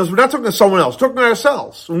 and we're not talking to someone else, we're talking to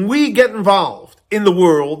ourselves. When we get involved in the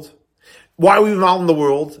world, why are we involved in the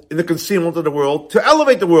world, in the concealment of the world? To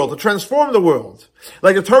elevate the world, to transform the world.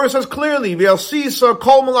 Like the Torah says clearly, we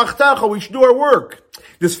should do our work.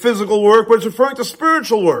 This physical work, but it's referring to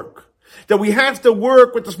spiritual work. That we have to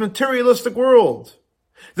work with this materialistic world.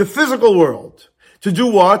 The physical world. To do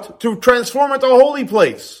what? To transform it to a holy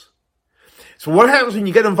place. So what happens when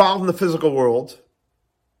you get involved in the physical world?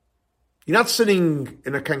 You're not sitting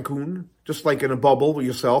in a Cancun, just like in a bubble with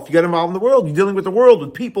yourself. You get involved in the world. You're dealing with the world,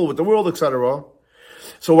 with people, with the world, etc.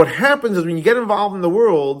 So what happens is when you get involved in the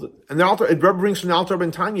world, and Rabbi brings from the Alter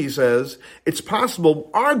Ben Tanya, he says, it's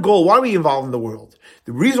possible, our goal, why are we involved in the world?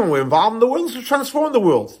 The reason we're involved in the world is to transform the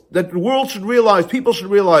world. That the world should realize, people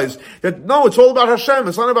should realize that no, it's all about Hashem,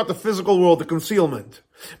 it's not about the physical world, the concealment.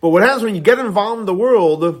 But what happens when you get involved in the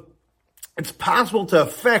world, it's possible to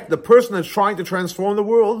affect the person that's trying to transform the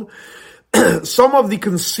world. Some of the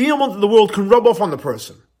concealment of the world can rub off on the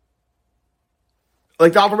person.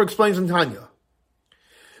 Like the Alter explains in Tanya.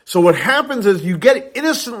 So what happens is you get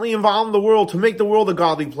innocently involved in the world to make the world a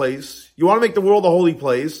godly place. You want to make the world a holy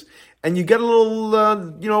place. And you get a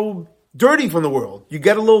little, dirty from the world. You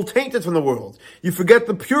get a little tainted from the world. You forget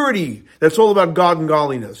the purity that's all about God and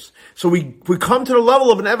godliness. So we come to the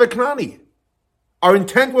level of an Evet Kanani. Our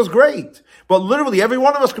intent was great. But literally every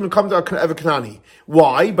one of us can come to an Evet Kanani.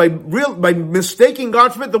 Why? By mistaking,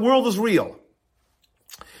 God forbid, the world is real.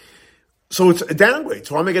 So it's a downgrade.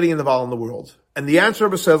 So why am I getting involved in the world? And the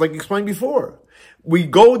answer says, like I explained before, we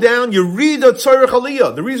go down, you read the Tzorech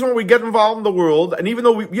Aliyah. The reason why we get involved in the world, and even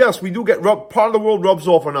though we do get part of the world rubs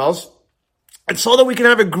off on us, it's so that we can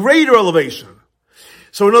have a greater elevation.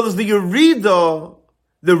 So in other words, the Yerida,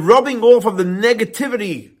 the rubbing off of the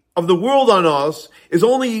negativity of the world on us is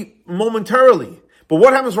only momentarily. But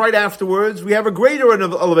what happens right afterwards? We have a greater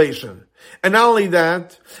elevation. And not only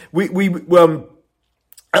that,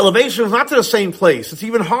 elevation is not to the same place. It's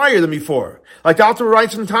even higher than before. Like the Alter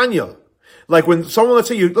writes in Tanya. Like when someone, let's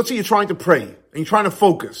say you're trying to pray and you're trying to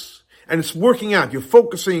focus and it's working out, you're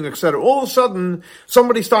focusing, etc. All of a sudden,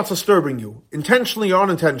 somebody starts disturbing you, intentionally or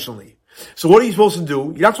unintentionally. So what are you supposed to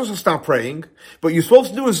do? You're not supposed to stop praying, but what you're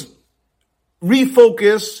supposed to do is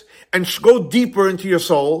refocus and go deeper into your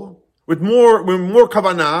soul with more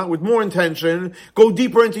kavanah, with more intention, go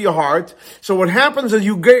deeper into your heart. So what happens is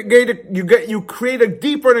you create a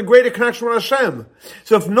deeper and a greater connection with Hashem.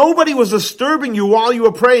 So if nobody was disturbing you while you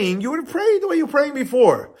were praying, you would have prayed the way you were praying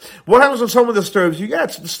before. What happens when someone disturbs you? Yeah,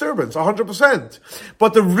 it's a disturbance, 100%.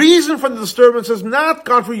 But the reason for the disturbance is not,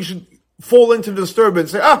 God forbid, you should fall into the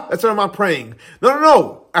disturbance, say, that's why I'm not praying.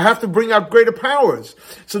 No. I have to bring out greater powers.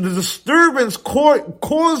 So the disturbance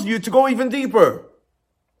caused you to go even deeper.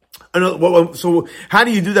 So how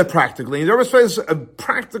do you do that practically? And the Rabbi says a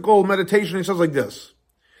practical meditation. He says like this: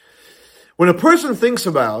 when a person thinks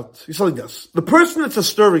about, he says like this: the person that's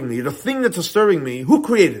disturbing me, the thing that's disturbing me, who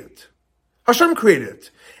created it? Hashem created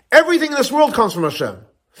it. Everything in this world comes from Hashem.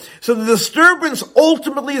 So the disturbance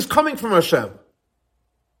ultimately is coming from Hashem.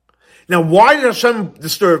 Now, why did Hashem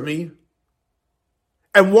disturb me?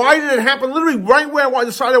 And why did it happen? Literally, right where I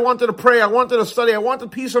decided I wanted to pray, I wanted to study, I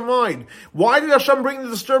wanted peace of mind. Why did Hashem bring the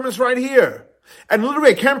disturbance right here? And literally,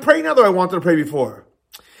 I can't pray now that I wanted to pray before.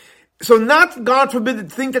 So not, God forbid, to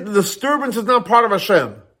think that the disturbance is not part of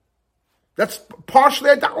Hashem. That's partially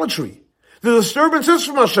idolatry. The disturbance is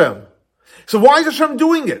from Hashem. So why is Hashem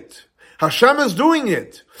doing it? Hashem is doing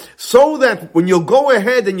it so that when you'll go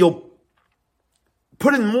ahead and you'll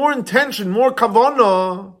put in more intention, more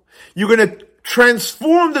kavanah, you're going to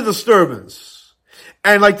transform the disturbance.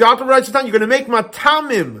 And like the Alter writes it down, you're going to make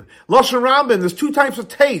matamim, lashon rabim. There's two types of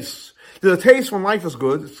tastes. There's a taste when life is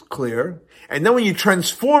good, it's clear. And then when you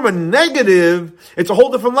transform a negative, it's a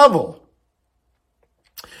whole different level.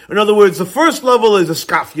 In other words, the first level is a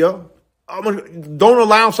skafia. Don't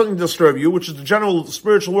allow something to disturb you, which is the general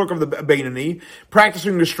spiritual work of the Beinani,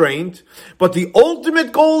 practicing restraint. But the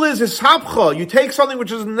ultimate goal is hishapcha. You take something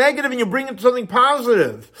which is negative and you bring it to something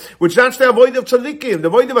positive, which that's the avoid of tzaddikim. The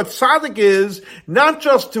avoid of a tzaddik is not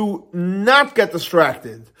just to not get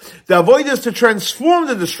distracted. The avoid is to transform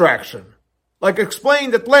the distraction, like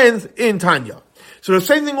explained at length in Tanya. So the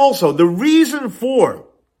same thing also, the reason for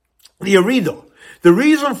the Yerida, the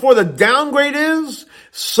reason for the downgrade is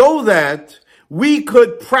so that we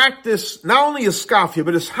could practice not only a skafia,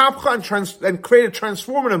 but a hapcha and create a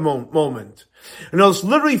transformative moment. And it's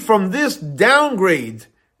literally from this downgrade,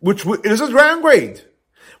 which is a downgrade,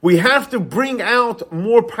 we have to bring out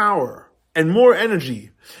more power and more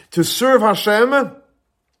energy to serve Hashem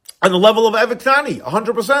on the level of Evet Kanani,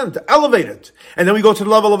 100%, to elevate it. And then we go to the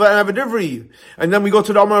level of Eved Ivri, and then we go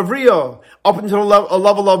to the Amar Avriya, up into a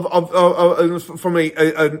level of from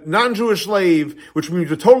a non-Jewish slave, which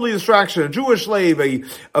means a totally distraction, a Jewish slave,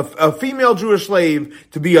 a female Jewish slave,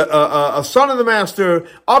 to be a son of the master,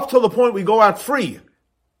 up till the point we go out free.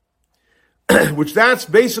 Which that's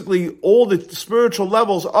basically all the spiritual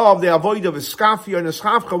levels of the avoid of Iskafia and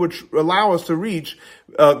Ischavcha, which allow us to reach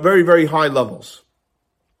very, very high levels.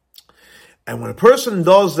 And when a person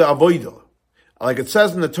does the avodah, like it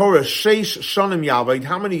says in the Torah, sheish shanim yaved,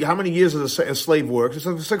 how many years does a slave work? It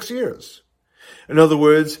says 6 years. In other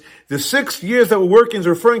words, the 6 years that we're working is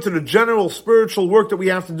referring to the general spiritual work that we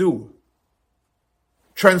have to do.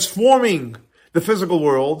 Transforming the physical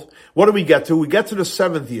world. What do we get to? We get to the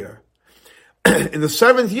 7th year. In the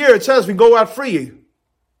 7th year, it says we go out free.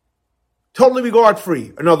 Totally we go out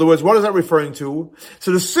free. In other words, what is that referring to?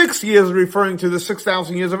 So the 6 years is referring to the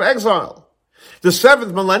 6,000 years of exile. The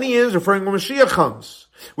 7th millennium is referring when Mashiach comes,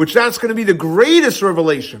 which that's going to be the greatest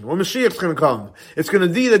revelation, when Mashiach's going to come. It's going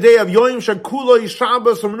to be the day of Yom Shakula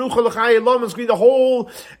Shabbos, Menucha L'chai Elam. It's going to be the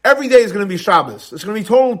whole, every day is going to be Shabbos. It's going to be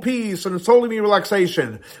total peace and it's totally be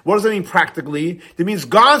relaxation. What does that mean practically? It means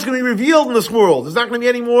God's going to be revealed in this world. There's not going to be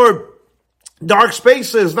any more dark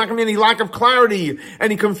spaces. There's not going to be any lack of clarity,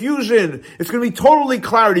 any confusion. It's going to be totally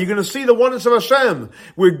clarity. You're going to see the oneness of Hashem,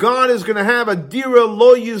 where God is going to have a dira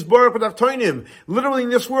lo yizbarach b'tachtonim. Literally in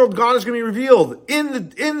this world, God is going to be revealed.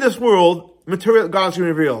 In this world, material God's going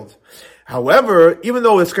to be revealed. However, even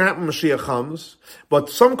though it's going to happen when Mashiach comes,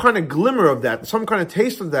 but some kind of glimmer of that, some kind of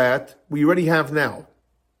taste of that, we already have now.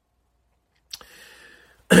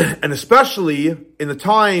 And especially in the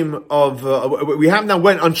time of, we have now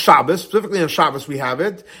when on Shabbos, specifically on Shabbos we have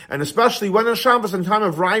it, and especially when on Shabbos in time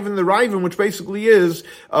of Raven the Raven, which basically is,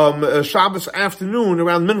 Shabbos afternoon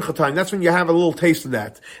around Mincha time. That's when you have a little taste of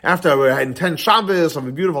that. After an intense Shabbos, of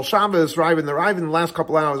a beautiful Shabbos, Raven the Raven, the last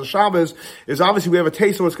couple hours of Shabbos, is obviously we have a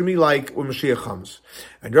taste of what it's going to be like when Mashiach comes.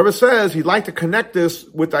 And Rabbi says he'd like to connect this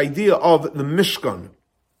with the idea of the Mishkan.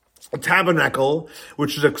 A tabernacle,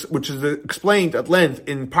 which is explained at length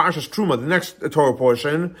in Parshas Truma, the next Torah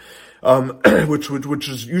portion, which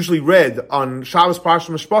is usually read on Shabbos Parshas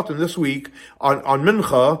Mishpatim this week on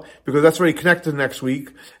Mincha, because that's already connected next week.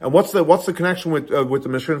 And what's the connection with the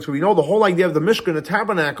Mishkan? So we know the whole idea of the Mishkan, the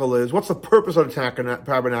tabernacle, is what's the purpose of the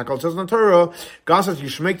tabernacle? It says in the Torah, God says you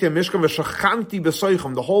should make the Mishkan v'shachanti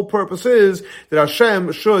b'soichem. The whole purpose is that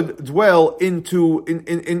Hashem should dwell into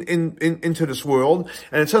this world,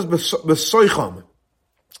 and it says b'soichem.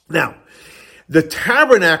 Now, the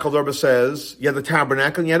tabernacle, the Rabbi says, you had the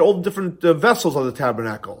tabernacle, and you had all the different vessels of the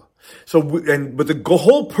tabernacle. But the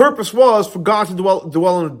whole purpose was for God to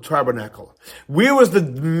dwell in the tabernacle. Where was the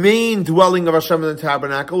main dwelling of Hashem in the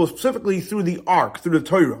tabernacle? It was specifically through the ark, through the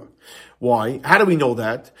Torah. Why? How do we know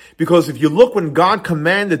that? Because if you look when God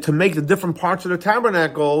commanded to make the different parts of the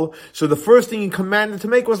tabernacle, so the first thing He commanded to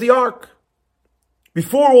make was the ark.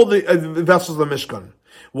 Before all the vessels of the Mishkan.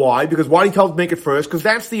 Why? Because why did He tell us to make it first? Because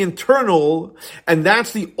that's the internal, and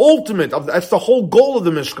that's the ultimate that's the whole goal of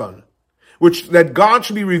the Mishkan. That God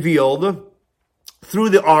should be revealed through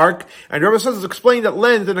the ark. And the Rabbi says it's explained at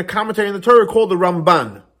length in a commentary in the Torah called the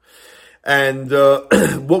Ramban. And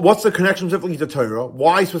what's the connection specifically to Torah?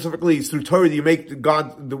 Why specifically is through Torah that you make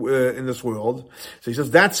God in this world? So he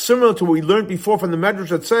says that's similar to what we learned before from the Medrash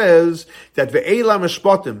that says that ve'ela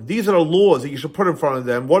mishpatim. These are the laws that you should put in front of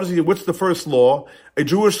them. What's the first law? A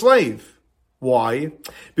Jewish slave. Why?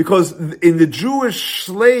 Because in the Jewish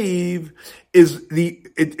slave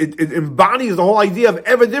it embodies the whole idea of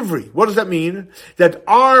Eved Ivri. What does that mean? That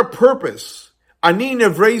our purpose, ani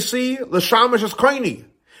nevresi l'shamash es koini.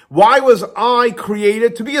 Why was I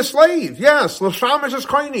created to be a slave? Yes, l'shamash es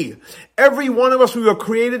koini. Every one of us who are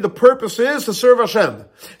created, the purpose is to serve Hashem.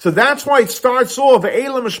 So that's why it starts off,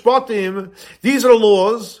 ve'ela mishpatim. These are the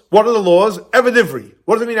laws. What are the laws? Eved Ivri.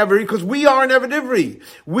 What does it mean, Eved Ivri? Because we are an Eved Ivri.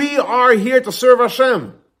 We are here to serve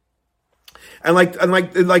Hashem. And like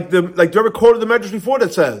the Rabbi quoted the Medrash before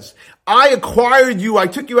that says, I acquired you, I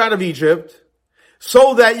took you out of Egypt,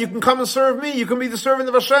 so that you can come and serve me. You can be the servant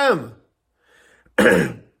of Hashem.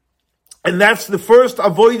 And that's the first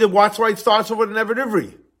avoided. That's why it starts off with an Eved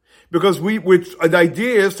Ivri. Because the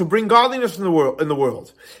idea is to bring godliness in the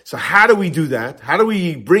world. So how do we do that? How do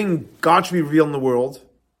we bring God to be revealed in the world?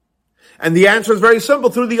 And the answer is very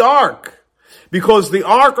simple, through the ark. Because the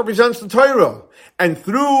ark represents the Torah. And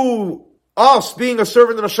through us being a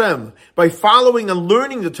servant of Hashem, by following and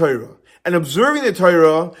learning the Torah, and observing the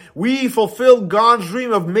Torah, we fulfill God's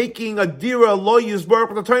dream of making a dira lo yizbarach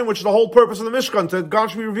with the Torah, which is the whole purpose of the Mishkan, that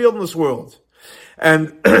God should be revealed in this world.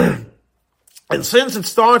 And and since it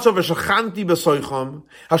starts off as shachanti b'soicham,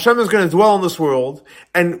 Hashem is going to dwell in this world,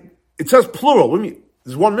 and it says plural.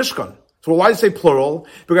 There's one Mishkan. So why does it say plural?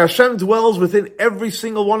 Because Hashem dwells within every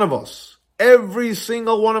single one of us. Every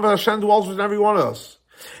single one of us, Hashem dwells within every one of us.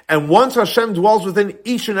 And once Hashem dwells within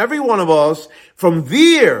each and every one of us, from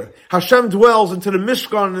there, Hashem dwells into the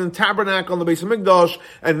Mishkan and the tabernacle and the Beis HaMikdash,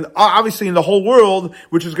 and obviously in the whole world,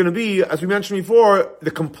 which is going to be, as we mentioned before,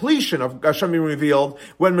 the completion of Hashem being revealed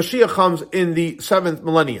when Mashiach comes in the 7th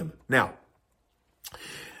millennium. Now,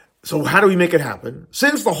 So how do we make it happen?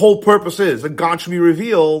 Since the whole purpose is that God should be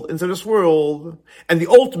revealed into this world, and the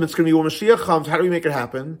ultimate is going to be when Mashiach comes, how do we make it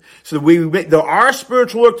happen? So our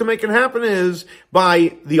spiritual work to make it happen is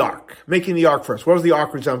by the ark, making the ark first. What does the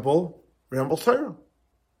ark resemble? Resembles Torah.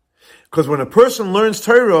 Because when a person learns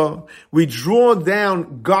Torah, we draw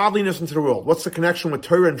down godliness into the world. What's the connection with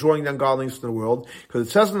Torah and drawing down godliness into the world? Because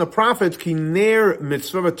it says in the prophets, Ki ner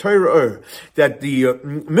mitzvah Torah, that the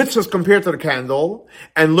mitzvah is compared to the candle,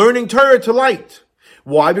 and learning Torah to light.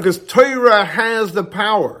 Why? Because Torah has the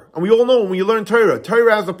power. And we all know when you learn Torah,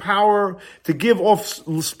 Torah has the power to give off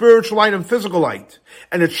spiritual light and physical light.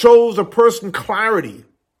 And it shows a person clarity.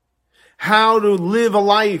 How to live a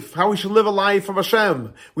life, how we should live a life of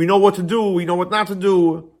Hashem. We know what to do, we know what not to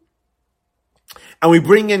do. And we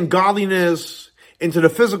bring in godliness into the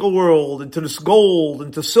physical world, into this gold,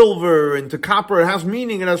 into silver, into copper. It has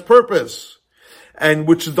meaning, it has purpose. And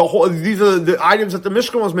which is these are the items that the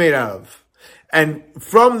Mishkan was made out of. And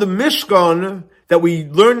from the Mishkan, that we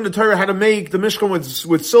learn in the Torah how to make the Mishkan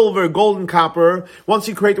with silver, gold, and copper. Once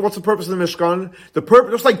you create, what's the purpose of the Mishkan? The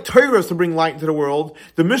purpose, just like Torah is to bring light into the world,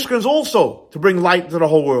 the Mishkan is also to bring light into the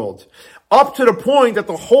whole world. Up to the point that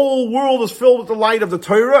the whole world is filled with the light of the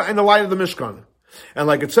Torah and the light of the Mishkan. And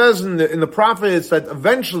like it says in the prophets that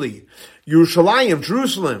eventually Yerushalayim,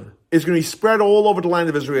 Jerusalem, is going to be spread all over the land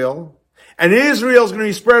of Israel. And Israel is going to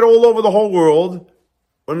be spread all over the whole world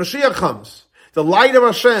when Mashiach comes. The light of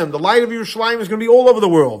Hashem, the light of Yerushalayim is going to be all over the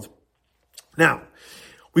world. Now,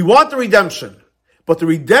 we want the redemption, but the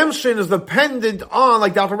redemption is dependent on,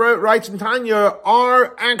 like Dr. writes in Tanya,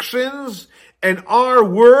 our actions and our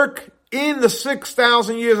work in the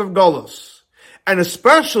 6,000 years of Golus. And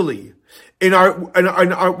especially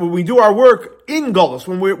when we do our work in Golus,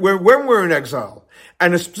 when we're in exile.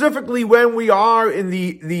 And specifically when we are in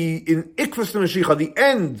Ikvus Mashiach, the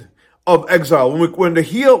end of exile, when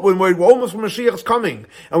we're almost when Mashiach is coming,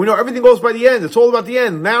 and we know everything goes by the end. It's all about the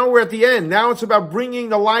end. Now we're at the end. Now it's about bringing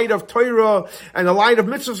the light of Torah and the light of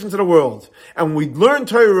mitzvahs into the world. And when we learn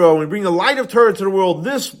Torah, and we bring the light of Torah to the world,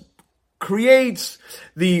 this creates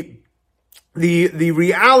the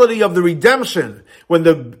reality of the redemption. When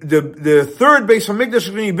the third base of Mikdash is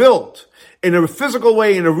going to be built in a physical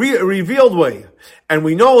way, in a revealed way. And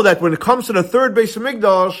we know that when it comes to the third base of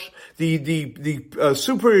Mikdash, the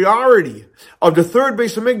superiority of the third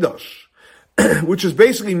base of Mikdash, which is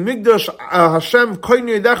basically Mikdash Hashem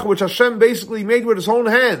Koine Yedecha, which Hashem basically made with his own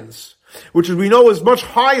hands, which we know is much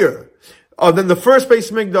higher than the first base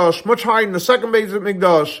of Mikdash, much higher than the second base of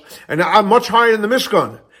Mikdash, and much higher than the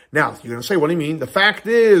Mishkan. Now, you're going to say, what do you mean? The fact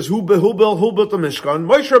is, who built the Mishkan?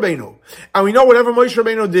 Moshe Rabbeinu. And we know whatever Moshe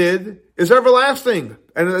Rabbeinu did is everlasting.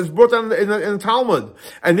 And it's brought down in the Talmud.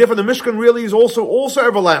 And therefore the Mishkan really is also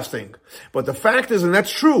everlasting. But the fact is, and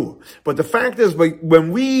that's true, but the fact is,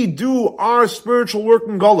 when we do our spiritual work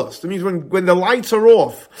in Golus, that means when the lights are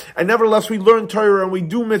off, and nevertheless we learn Torah and we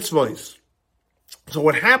do mitzvahs, so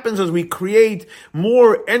what happens is we create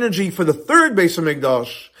more energy for the third base of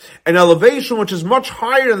Mikdash, an elevation which is much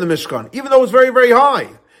higher than the Mishkan, even though it's very, very high.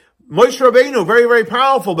 Moshe Rabbeinu, very, very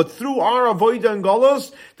powerful, but through our Avodah and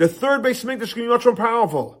Golus, the third base of Mikdash is going to be much more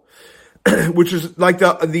powerful. Which is like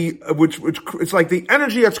it's like the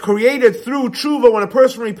energy that's created through tshuva when a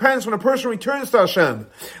person repents, when a person returns to Hashem.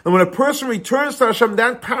 And when a person returns to Hashem,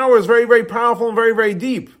 that power is very, very powerful and very, very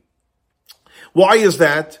deep. Why is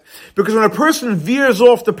that? Because when a person veers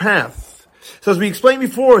off the path, so as we explained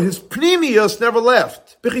before, his pnimius never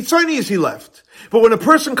left. Bechitzonius he left. But when a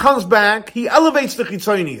person comes back, he elevates the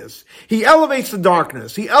chitzonius. He elevates the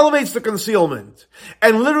darkness. He elevates the concealment.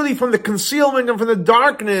 And literally from the concealment and from the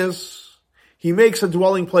darkness, he makes a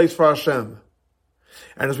dwelling place for Hashem.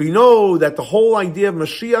 And as we know that the whole idea of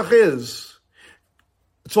Mashiach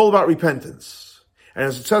it's all about repentance. And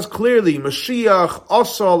as it says clearly, Mashiach,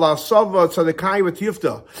 Asa, La Sava, Tzaddikai,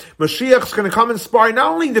 V'Tifta. Mashiach is going to come inspire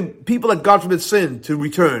not only the people that God forbid sin to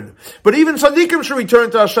return, but even Tzaddikim should return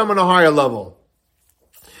to Hashem on a higher level.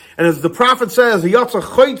 And as the prophet says, Yitzchok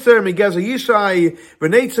Migeza Yishai,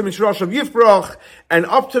 V'Neitzim Mishrosh Yifrach, and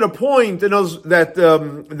up to the point that the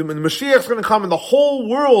Mashiach is going to come and the whole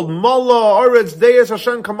world, Mala, Oretz, Deis,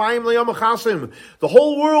 Hashem, Kamayim, Leyam, Chasim, the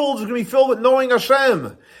whole world is going to be filled with knowing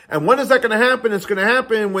Hashem. And when is that going to happen? It's going to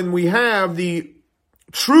happen when we have the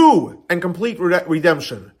true and complete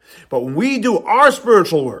redemption. But when we do our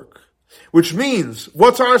spiritual work, which means,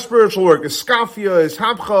 what's our spiritual work? Is skafia, is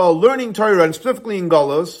hapcha, learning Torah, and specifically in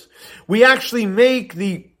Golus, we actually make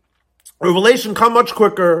the revelation come much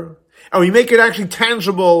quicker, and we make it actually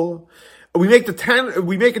tangible. We make it tangible,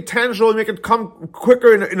 we make it come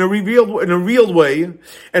quicker in a revealed way, and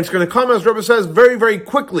it's going to come, as Rabbi says, very, very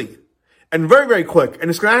quickly. and very, very quick. And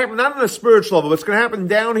it's going to happen not on a spiritual level, but it's going to happen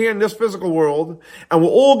down here in this physical world. And we're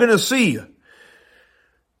all going to see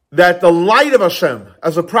that the light of Hashem,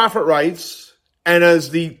 as the prophet writes, and as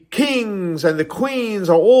the kings and the queens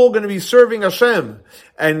are all going to be serving Hashem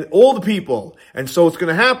and all the people. And so it's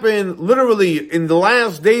going to happen literally in the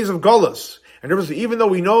last days of Gullus. And even though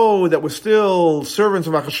we know that we're still servants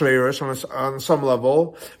of Achashverosh on some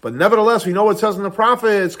level, but nevertheless, we know what it says in the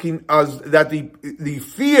prophets, that the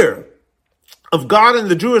fear of God and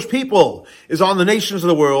the Jewish people is on the nations of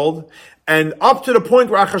the world, and up to the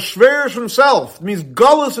point where Achashverosh himself, means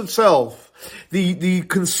Gullus itself, the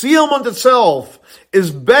concealment itself,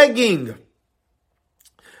 is begging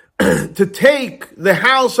to take the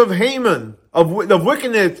house of Haman, of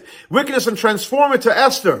wickedness, and transform it to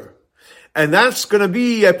Esther. And that's going to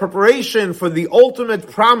be a preparation for the ultimate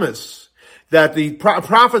promise that the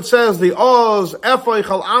prophet says, the Oz, Ephai,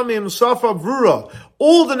 Chal Amim, Safa, Brura,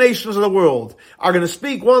 all the nations of the world are going to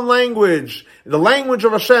speak one language, the language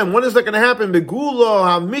of Hashem. When is that going to happen?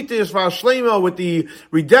 Begula, Hamitis, Vashlema, with the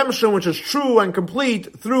redemption which is true and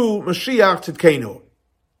complete through Mashiach Tzidkenu.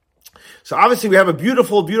 So obviously we have a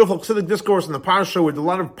beautiful, beautiful Chassidic discourse in the Parsha with a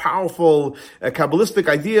lot of powerful Kabbalistic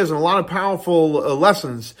ideas and a lot of powerful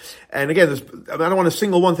lessons. And again, I don't want to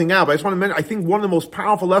single one thing out, but I just want to mention, I think one of the most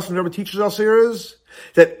powerful lessons Rabbi teaches us here is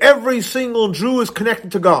that every single Jew is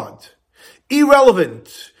connected to God.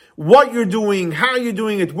 Irrelevant what you're doing, how you're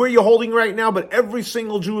doing it, where you're holding right now, but every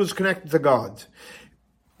single Jew is connected to God.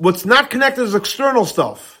 What's not connected is external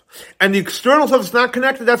stuff. And the external stuff that's not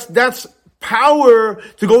connected, that's power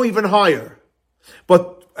to go even higher.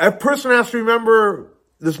 But a person has to remember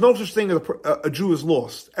there's no such thing as a Jew is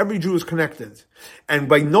lost. Every Jew is connected. And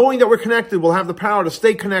by knowing that we're connected, we'll have the power to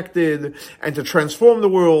stay connected and to transform the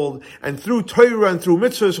world. And through Torah and through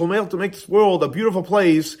mitzvahs, we'll be able to make this world a beautiful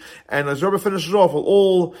place. And as Rabbi finishes off, we'll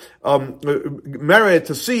all merit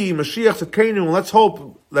to see Mashiach Tzidkenu. And let's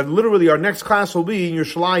hope that literally our next class will be in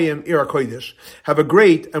Yerushalayim, Ir HaKodesh. Have a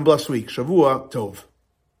great and blessed week. Shavua Tov.